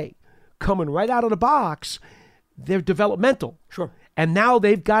away, coming right out of the box, they're developmental. Sure. And now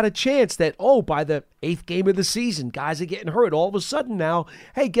they've got a chance that, by the 8th game of the season, guys are getting hurt. All of a sudden now,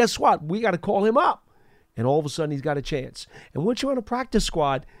 hey, guess what? We got to call him up. And all of a sudden he's got a chance. And once you're on a practice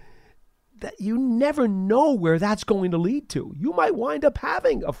squad, that you never know where that's going to lead to. You might wind up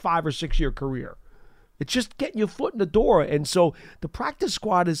having a 5 or 6 year career. It's just getting your foot in the door. And so the practice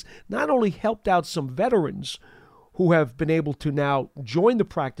squad has not only helped out some veterans who have been able to now join the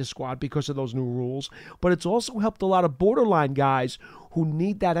practice squad because of those new rules, but it's also helped a lot of borderline guys who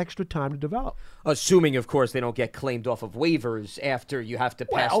need that extra time to develop. Assuming, of course, they don't get claimed off of waivers after you have to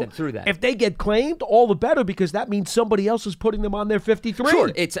pass them through that. If they get claimed, all the better, because that means somebody else is putting them on their 53.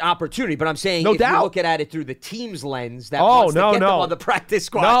 Sure, it's opportunity, but I'm saying No if doubt. you look at it through the team's lens that wants to get them on the practice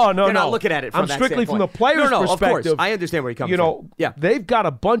squad, they're not looking at it from I'm that strictly standpoint. from the player's perspective. Of course. I understand where you're coming from. Yeah. They've got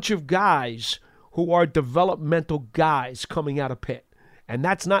a bunch of guys who are developmental guys coming out of Pitt, and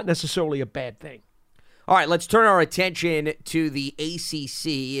that's not necessarily a bad thing. All right, let's turn our attention to the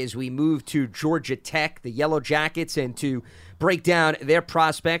ACC as we move to Georgia Tech, the Yellow Jackets, and to break down their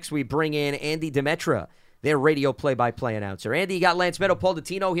prospects, we bring in Andy Demetra, their radio play-by-play announcer. Andy, you got Lance Meadow, Paul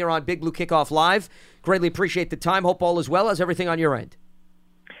Dottino here on Big Blue Kickoff Live. Greatly appreciate the time. Hope all is well. How's everything on your end?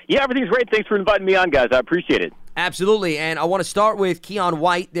 Yeah, everything's great. Thanks for inviting me on, guys. I appreciate it. Absolutely, and I want to start with Keon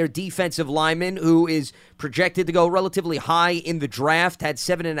White, their defensive lineman, who is projected to go relatively high in the draft, had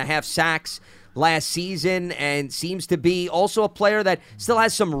 7.5 sacks last season, and seems to be also a player that still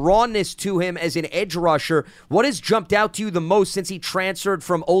has some rawness to him as an edge rusher. What has jumped out to you the most since he transferred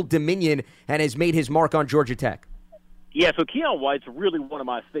from Old Dominion and has made his mark on Georgia Tech? Yeah, so Keon White's really one of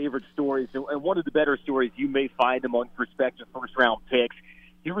my favorite stories, and one of the better stories you may find among prospective first-round picks.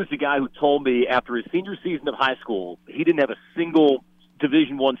 He was the guy who told me after his senior season of high school, he didn't have a single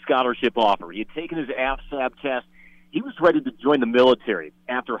Division I scholarship offer. He had taken his AFSAB test. He was ready to join the military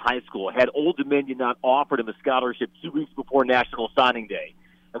after high school. Had Old Dominion not offered him a scholarship 2 weeks before National Signing Day.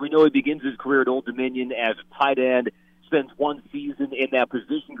 And we know he begins his career at Old Dominion as a tight end, spends one season in that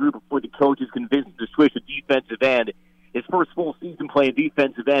position group before the coaches convinced him to switch to defensive end. His first full season playing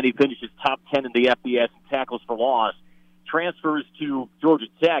defensive end, he finishes top 10 in the FBS in tackles for loss. Transfers to Georgia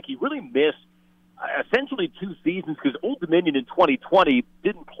Tech. He really missed essentially 2 seasons because Old Dominion in 2020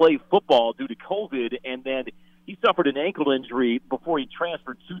 didn't play football due to COVID, and then he suffered an ankle injury before he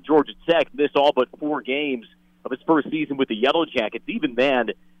transferred to Georgia Tech, missed all but 4 games of his first season with the Yellow Jackets. Even then,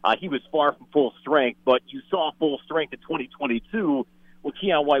 he was far from full strength, but you saw full strength in 2022, what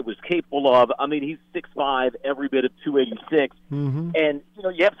Keon White was capable of. I mean, he's 6'5", every bit of 286. Mm-hmm. And,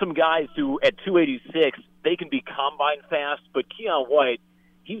 you have some guys who, at 286, they can be combine fast, but Keon White,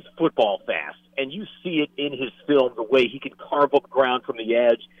 he's football fast. And you see it in his film, the way he can carve up ground from the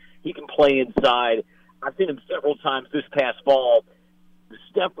edge. He can play inside. I've seen him several times this past fall,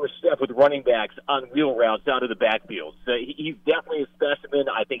 step for step with running backs on wheel routes out of the backfield. So he's definitely a specimen.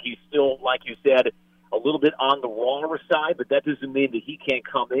 I think he's still, like you said, a little bit on the rawer side, but that doesn't mean that he can't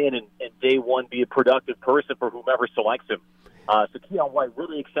come in and day one be a productive person for whomever selects him. So Keon White,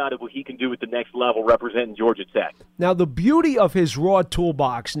 really excited what he can do at the next level representing Georgia Tech. Now, the beauty of his raw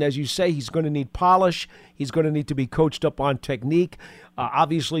toolbox, and as you say, he's going to need polish. He's going to need to be coached up on technique.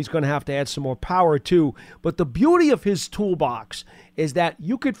 Obviously, he's going to have to add some more power, too. But the beauty of his toolbox is that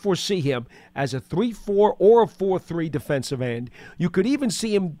you could foresee him as a 3-4 or a 4-3 defensive end. You could even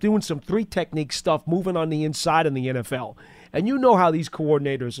see him doing some 3-technique stuff, moving on the inside in the NFL. And you know how these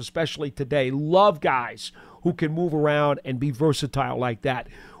coordinators, especially today, love guys who can move around and be versatile like that.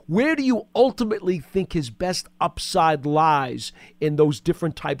 Where do you ultimately think his best upside lies in those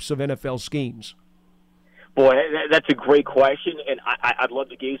different types of NFL schemes? Boy, that's a great question, and I'd love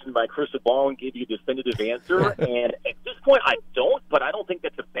to gaze into my crystal ball and give you a definitive answer. And at this point, I don't, but I don't think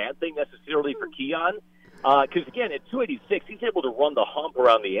that's a bad thing necessarily for Keon. Because, again, at 286, he's able to run the hump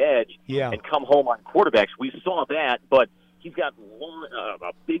around the edge and come home on quarterbacks. We saw that, but he's got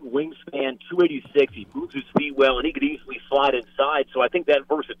a big wingspan, 286. He moves his feet well, and he could easily slide inside. So I think that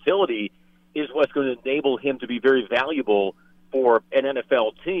versatility is what's going to enable him to be very valuable for an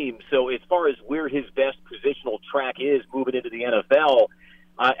NFL team. So as far as where his best positional track is moving into the NFL,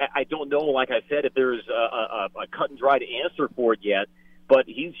 I don't know, like I said, if there's a cut-and-dried answer for it yet, but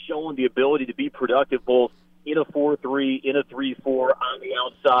he's shown the ability to be productive both in a 4-3, in a 3-4, on the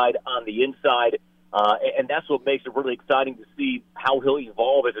outside, on the inside, and that's what makes it really exciting to see how he'll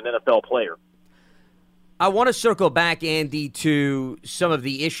evolve as an NFL player. I want to circle back, Andy, to some of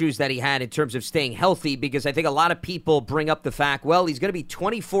the issues that he had in terms of staying healthy, because I think a lot of people bring up the fact, well, he's going to be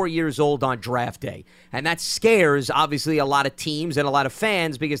 24 years old on draft day. And that scares, obviously, a lot of teams and a lot of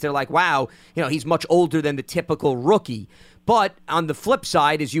fans because they're like, wow, he's much older than the typical rookie. But on the flip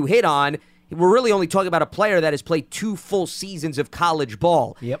side, as you hit on, we're really only talking about a player that has played 2 full seasons of college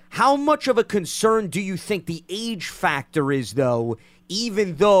ball. Yep. How much of a concern do you think the age factor is, though,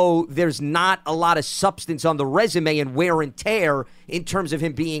 even though there's not a lot of substance on the resume and wear and tear in terms of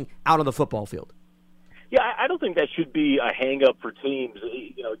him being out on the football field? Yeah, I don't think that should be a hang-up for teams.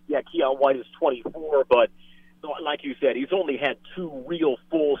 Keon White is 24, but like you said, he's only had 2 real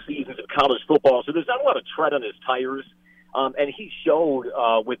full seasons of college football, so there's not a lot of tread on his tires. And he showed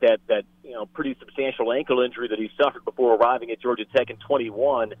with that pretty substantial ankle injury that he suffered before arriving at Georgia Tech in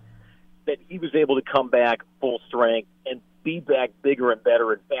 21 that he was able to come back full strength and be back bigger and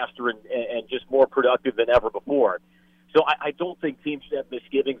better and faster and just more productive than ever before. So I don't think teams should have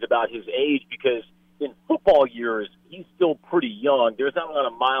misgivings about his age because in football years, he's still pretty young. There's not a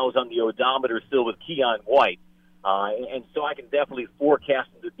lot of miles on the odometer still with Keion White. And so I can definitely forecast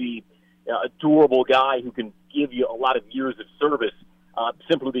him to be a durable guy who can give you a lot of years of service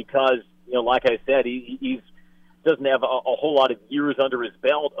simply because, like I said, he doesn't have a whole lot of years under his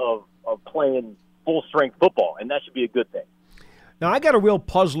belt of playing full-strength football, and that should be a good thing. Now, I got a real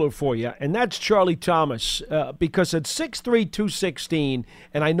puzzler for you, and that's Charlie Thomas, because at 6'3", 216,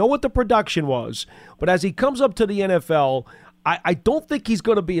 and I know what the production was, but as he comes up to the NFL, I don't think he's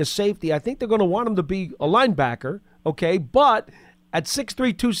going to be a safety. I think they're going to want him to be a linebacker, okay? But at 6'3",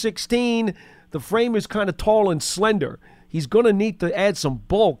 216, the frame is kind of tall and slender. He's going to need to add some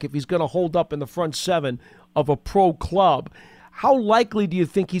bulk if he's going to hold up in the front 7 of a pro club. How likely do you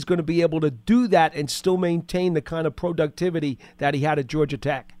think he's going to be able to do that and still maintain the kind of productivity that he had at Georgia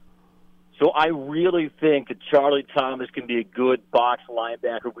Tech? So I really think that Charlie Thomas can be a good box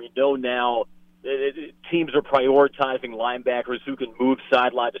linebacker. We know now teams are prioritizing linebackers who can move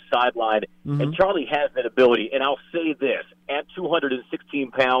sideline to sideline, and Charlie has that ability. And I'll say this, at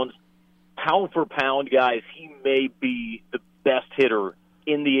 216 pounds for pound, guys, he may be the best hitter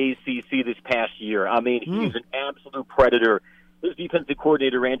in the ACC this past year. I mean, he's an absolute predator. His defensive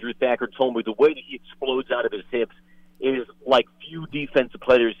coordinator, Andrew Thacker, told me the way that he explodes out of his hips is like few defensive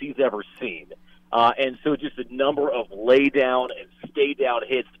players he's ever seen. And so just a number of lay-down and stay-down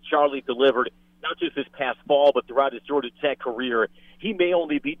hits that Charlie delivered, not just this past fall, but throughout his Georgia Tech career. He may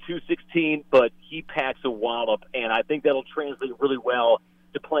only be 216, but he packs a wallop, and I think that'll translate really well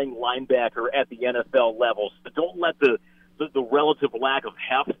to playing linebacker at the NFL level. So don't let the relative lack of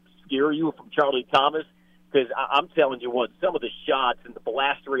heft scare you from Charlie Thomas, because I'm telling you what, some of the shots and the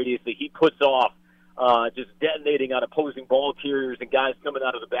blast radius that he puts off, just detonating on opposing ball carriers and guys coming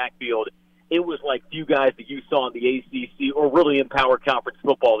out of the backfield, it was like few guys that you saw in the ACC or really in Power Conference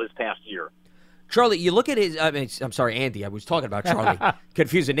football this past year. Charlie, you look at his I'm sorry, Andy, I was talking about Charlie.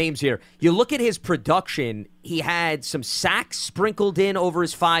 Confusing names here. You look at his production, he had some sacks sprinkled in over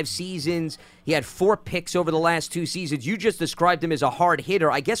his 5 seasons. He had 4 picks over the last 2 seasons. You just described him as a hard hitter.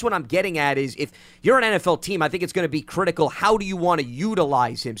 I guess what I'm getting at is if you're an NFL team, I think it's going to be critical. How do you want to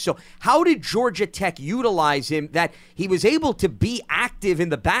utilize him? So how did Georgia Tech utilize him that he was able to be active in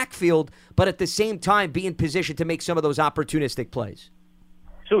the backfield, but at the same time be in position to make some of those opportunistic plays?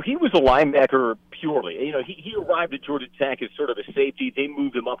 So he was a linebacker purely. You know, he arrived at Georgia Tech as sort of a safety. They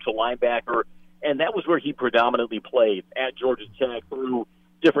moved him up to linebacker, and that was where he predominantly played at Georgia Tech through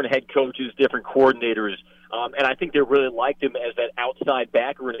different head coaches, different coordinators. And I think they really liked him as that outside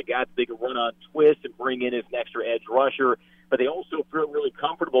backer and a guy that they could run on twist and bring in as an extra edge rusher. But they also felt really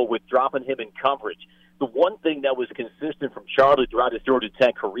comfortable with dropping him in coverage. The one thing that was consistent from Charlie throughout his Georgia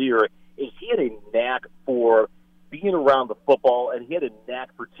Tech career is he had a knack for being around the football, and he had a knack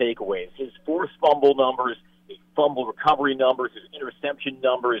for takeaways. His forced fumble numbers, his fumble recovery numbers, his interception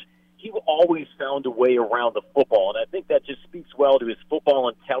numbers, he always found a way around the football, and I think that just speaks well to his football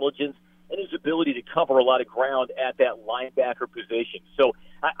intelligence and his ability to cover a lot of ground at that linebacker position. So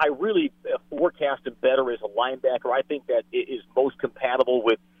I really forecast him better as a linebacker. I think that it is most compatible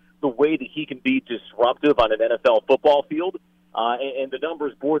with the way that he can be disruptive on an NFL football field. And the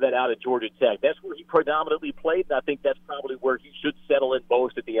numbers bore that out at Georgia Tech. That's where he predominantly played, and I think that's probably where he should settle in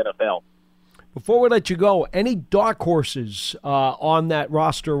most at the NFL. Before we let you go, any dark horses on that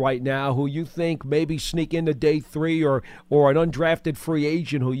roster right now who you think maybe sneak into day 3 or an undrafted free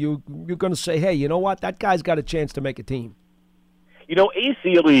agent who you're going to say, hey, you know what, that guy's got a chance to make a team? Ace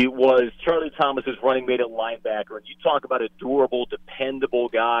Ely was Charlie Thomas's running mate at linebacker, and you talk about a durable, dependable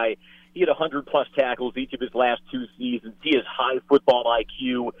guy. He had 100-plus tackles each of his last 2 seasons. He has high football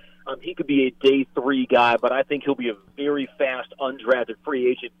IQ. He could be a day 3 guy, but I think he'll be a very fast, undrafted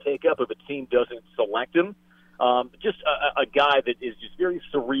free agent pickup if a team doesn't select him. Just a guy that is just very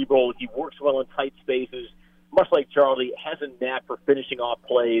cerebral. He works well in tight spaces. Much like Charlie, has a knack for finishing off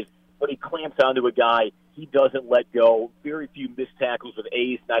plays. When he clamps onto a guy, he doesn't let go. Very few missed tackles with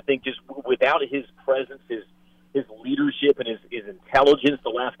Ace, and I think just without his presence, his leadership and his intelligence the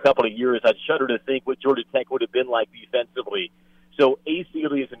last couple of years, I'd shudder to think what Georgia Tech would have been like defensively. So Ace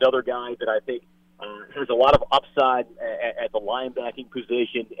Ely is another guy that I think has a lot of upside at the linebacking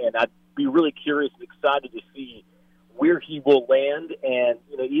position, and I'd be really curious and excited to see where he will land. And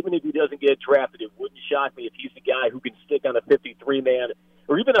even if he doesn't get drafted, it wouldn't shock me if he's the guy who can stick on a 53-man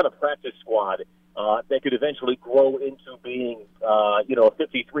or even on a practice squad that could eventually grow into being a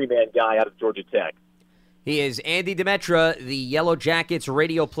 53-man guy out of Georgia Tech. He is Andy Demetra, the Yellow Jackets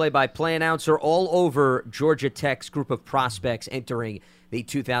radio play-by-play announcer all over Georgia Tech's group of prospects entering the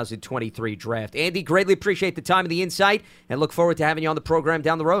 2023 draft. Andy, greatly appreciate the time and the insight, and look forward to having you on the program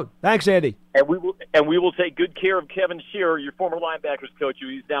down the road. Thanks, Andy. And we will take good care of Kevin Shearer, your former linebackers coach, who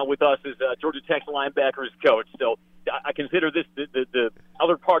is now with us as Georgia Tech's linebackers coach. So I consider this the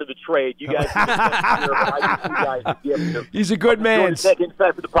other part of the trade. You guys, he's a good man. Georgia Tech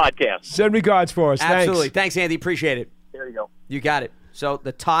inside for the podcast. Send regards for us. Absolutely. Thanks, Andy. Appreciate it. There you go. You got it. So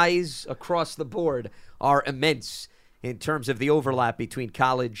the ties across the board are immense in terms of the overlap between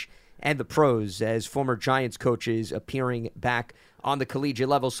college and the pros as former Giants coaches appearing back on the collegiate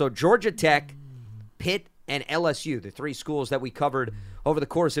level. So Georgia Tech, Pitt, and LSU, the 3 schools that we covered over the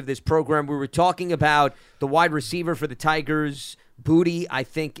course of this program. We were talking about the wide receiver for the Tigers. Booty, I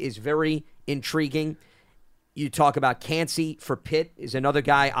think, is very intriguing. You talk about Cansey for Pitt is another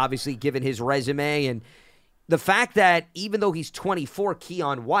guy, obviously, given his resume. And the fact that even though he's 24,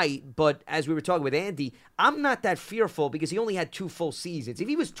 Keon White, but as we were talking with Andy, I'm not that fearful because he only had 2 full seasons. If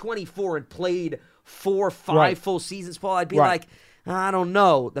he was 24 and played 4, 5 full seasons, Paul, I'd be like, I don't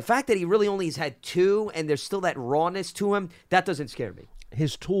know. The fact that he really only has had 2 and there's still that rawness to him, that doesn't scare me.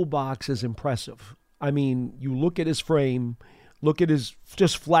 His toolbox is impressive. I mean, you look at his frame, look at his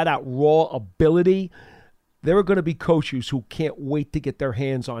just flat-out raw ability. There are going to be coaches who can't wait to get their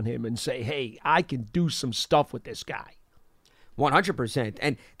hands on him and say, hey, I can do some stuff with this guy. 100%.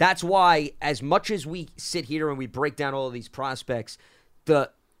 And that's why, as much as we sit here and we break down all of these prospects, the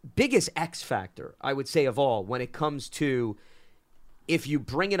biggest X factor, I would say, of all, when it comes to if you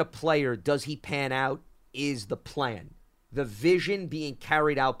bring in a player, does he pan out, is the plan. The vision being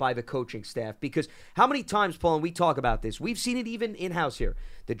carried out by the coaching staff. Because how many times, Paul, and we talk about this, we've seen it even in-house here.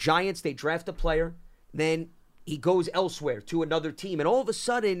 The Giants, they draft a player, then he goes elsewhere to another team, and all of a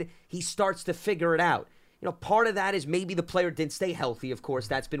sudden, he starts to figure it out. Part of that is maybe the player didn't stay healthy, of course.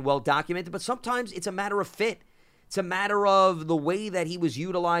 That's been well documented. But sometimes it's a matter of fit. It's a matter of the way that he was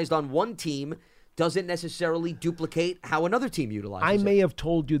utilized on one team doesn't necessarily duplicate how another team utilizes I it. may have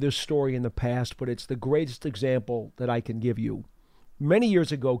told you this story in the past, but it's the greatest example that I can give you. Many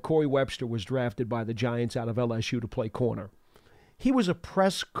years ago, Corey Webster was drafted by the Giants out of LSU to play corner. He was a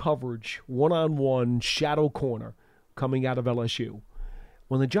press coverage, one-on-one shadow corner coming out of LSU.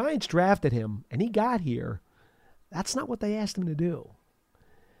 When the Giants drafted him and he got here, that's not what they asked him to do.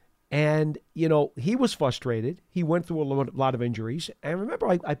 And, he was frustrated. He went through a lot of injuries. And remember,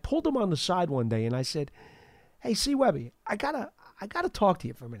 I pulled him on the side one day and I said, hey, C. Webby, I gotta talk to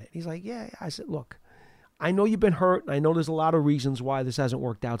you for a minute. He's like, yeah. I said, look, I know you've been hurt, and I know there's a lot of reasons why this hasn't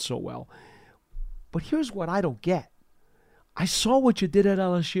worked out so well. But here's what I don't get. I saw what you did at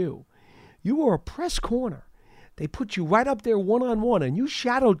LSU. You were a press corner. They put you right up there one-on-one, and you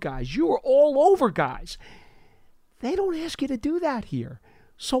shadowed guys. You were all over guys. They don't ask you to do that here.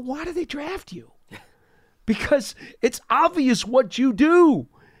 So why do they draft you? Because it's obvious what you do,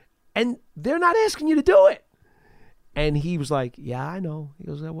 and they're not asking you to do it. And he was like, yeah, I know. He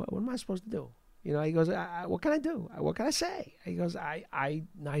goes, what am I supposed to do? He goes, what can I do? What can I say? He goes, I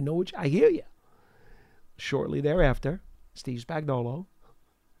know I hear you. Shortly thereafter, Steve Spagnuolo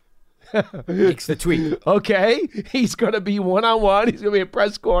makes the tweet. Okay, he's going to be one-on-one. He's going to be a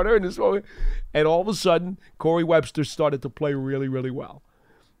press corner in this moment. And all of a sudden, Corey Webster started to play really, really well.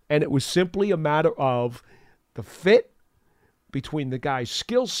 And it was simply a matter of the fit between the guy's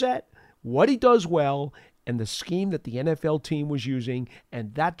skill set, what he does well, and the scheme that the NFL team was using,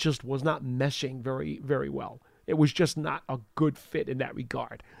 and that just was not meshing very, very well. It was just not a good fit in that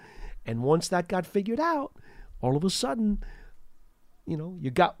regard. And once that got figured out, all of a sudden,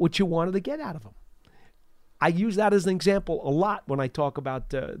 you got what you wanted to get out of him. I use that as an example a lot when I talk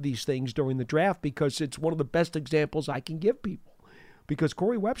about these things during the draft because it's one of the best examples I can give people. Because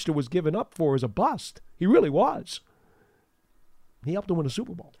Corey Webster was given up for as a bust. He really was. He helped him win a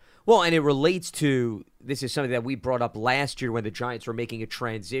Super Bowl. Well, and it relates to, this is something that we brought up last year when the Giants were making a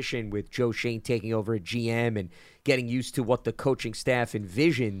transition with Joe Shane taking over at GM and getting used to what the coaching staff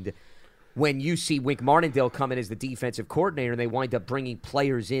envisioned. When you see Wink Martindale come in as the defensive coordinator and they wind up bringing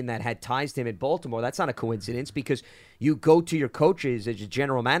players in that had ties to him in Baltimore, that's not a coincidence because you go to your coaches as a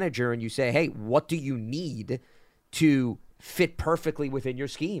general manager and you say, hey, what do you need to fit perfectly within your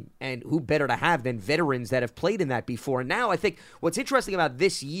scheme? And who better to have than veterans that have played in that before? And now I think what's interesting about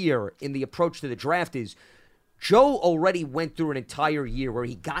this year in the approach to the draft is Joe already went through an entire year where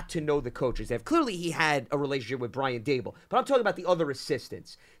he got to know the coaches. Clearly he had a relationship with Brian Dable, but I'm talking about the other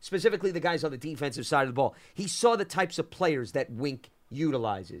assistants, specifically the guys on the defensive side of the ball. He saw the types of players that Wink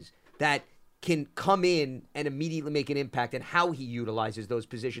utilizes that can come in and immediately make an impact and how he utilizes those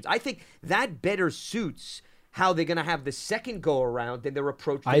positions. I think that better suits how they're going to have the second go-around than their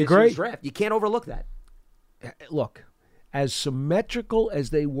approach to this year's draft. You can't overlook that. Look, as symmetrical as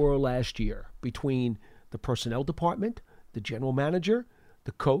they were last year between the personnel department, the general manager,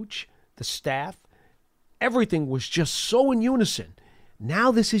 the coach, the staff, everything was just so in unison.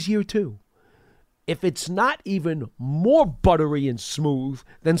 Now this is year 2. If it's not even more buttery and smooth,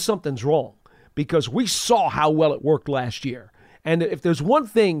 then something's wrong because we saw how well it worked last year. And if there's one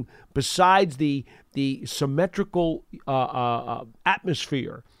thing besides the symmetrical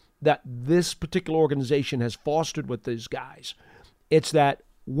atmosphere that this particular organization has fostered with these guys, it's that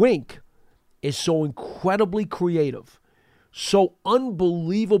Wink is so incredibly creative, so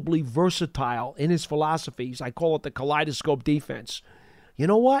unbelievably versatile in his philosophies. I call it the kaleidoscope defense. You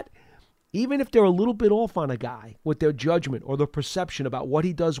know what? Even if they're a little bit off on a guy with their judgment or their perception about what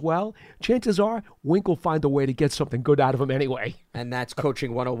he does well, chances are Wink will find a way to get something good out of him anyway. And that's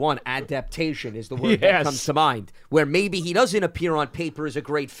coaching 101. Adaptation is the word that comes to mind, where maybe he doesn't appear on paper as a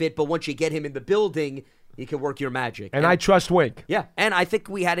great fit, but once you get him in the building, you can work your magic. And I trust Wink. Yeah, and I think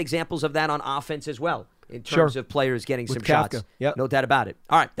we had examples of that on offense as well, in terms of players getting some shots. Yep. No doubt about it.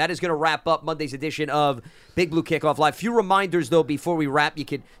 All right, that is going to wrap up Monday's edition of Big Blue Kickoff Live. Few reminders, though, before we wrap. You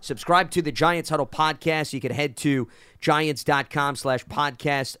can subscribe to the Giants Huddle podcast. You can head to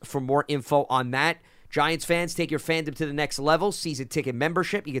Giants.com/podcast for more info on that. Giants fans, take your fandom to the next level. Season ticket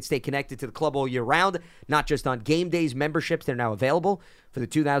membership. You can stay connected to the club all year round, not just on game days. Memberships, they're now available for the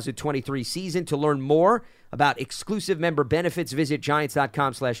 2023 season. To learn more about exclusive member benefits, visit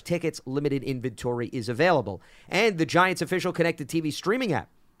Giants.com/tickets. Limited inventory is available. And the Giants official connected TV streaming app,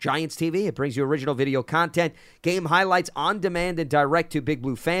 Giants TV. It brings you original video content, game highlights on demand and direct to Big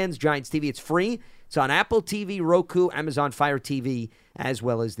Blue fans. Giants TV, it's free. It's on Apple TV, Roku, Amazon Fire TV, as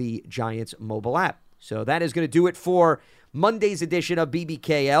well as the Giants mobile app. So that is going to do it for Monday's edition of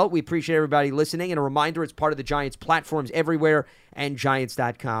BBKL. We appreciate everybody listening. And a reminder, it's part of the Giants platforms everywhere and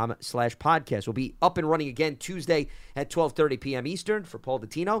Giants.com/podcast. We'll be up and running again Tuesday at 12:30 p.m. Eastern. For Paul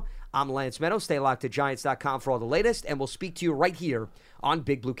Dottino, I'm Lance Meadows. Stay locked to Giants.com for all the latest. And we'll speak to you right here on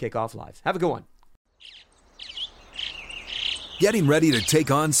Big Blue Kickoff Live. Have a good one. Getting ready to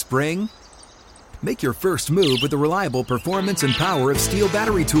take on spring? Make your first move with the reliable performance and power of Steel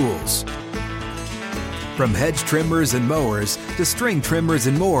battery tools. From hedge trimmers and mowers to string trimmers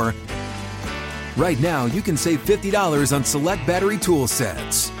and more, right now you can save $50 on select battery tool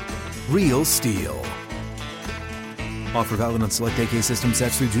sets. Real Steel. Offer valid on select AK system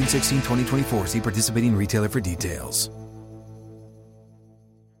sets through June 16, 2024. See participating retailer for details.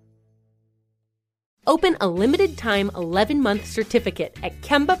 Open a limited-time 11-month certificate at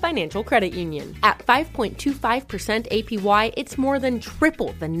Kemba Financial Credit Union. At 5.25% APY, it's more than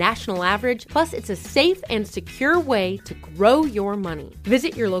triple the national average, plus it's a safe and secure way to grow your money.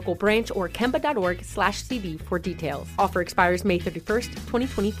 Visit your local branch or kemba.org/CD for details. Offer expires May 31st,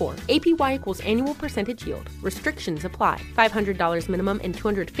 2024. APY equals annual percentage yield. Restrictions apply. $500 minimum and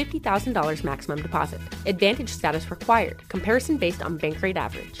 $250,000 maximum deposit. Advantage status required. Comparison based on bank rate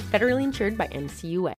average. Federally insured by NCUA.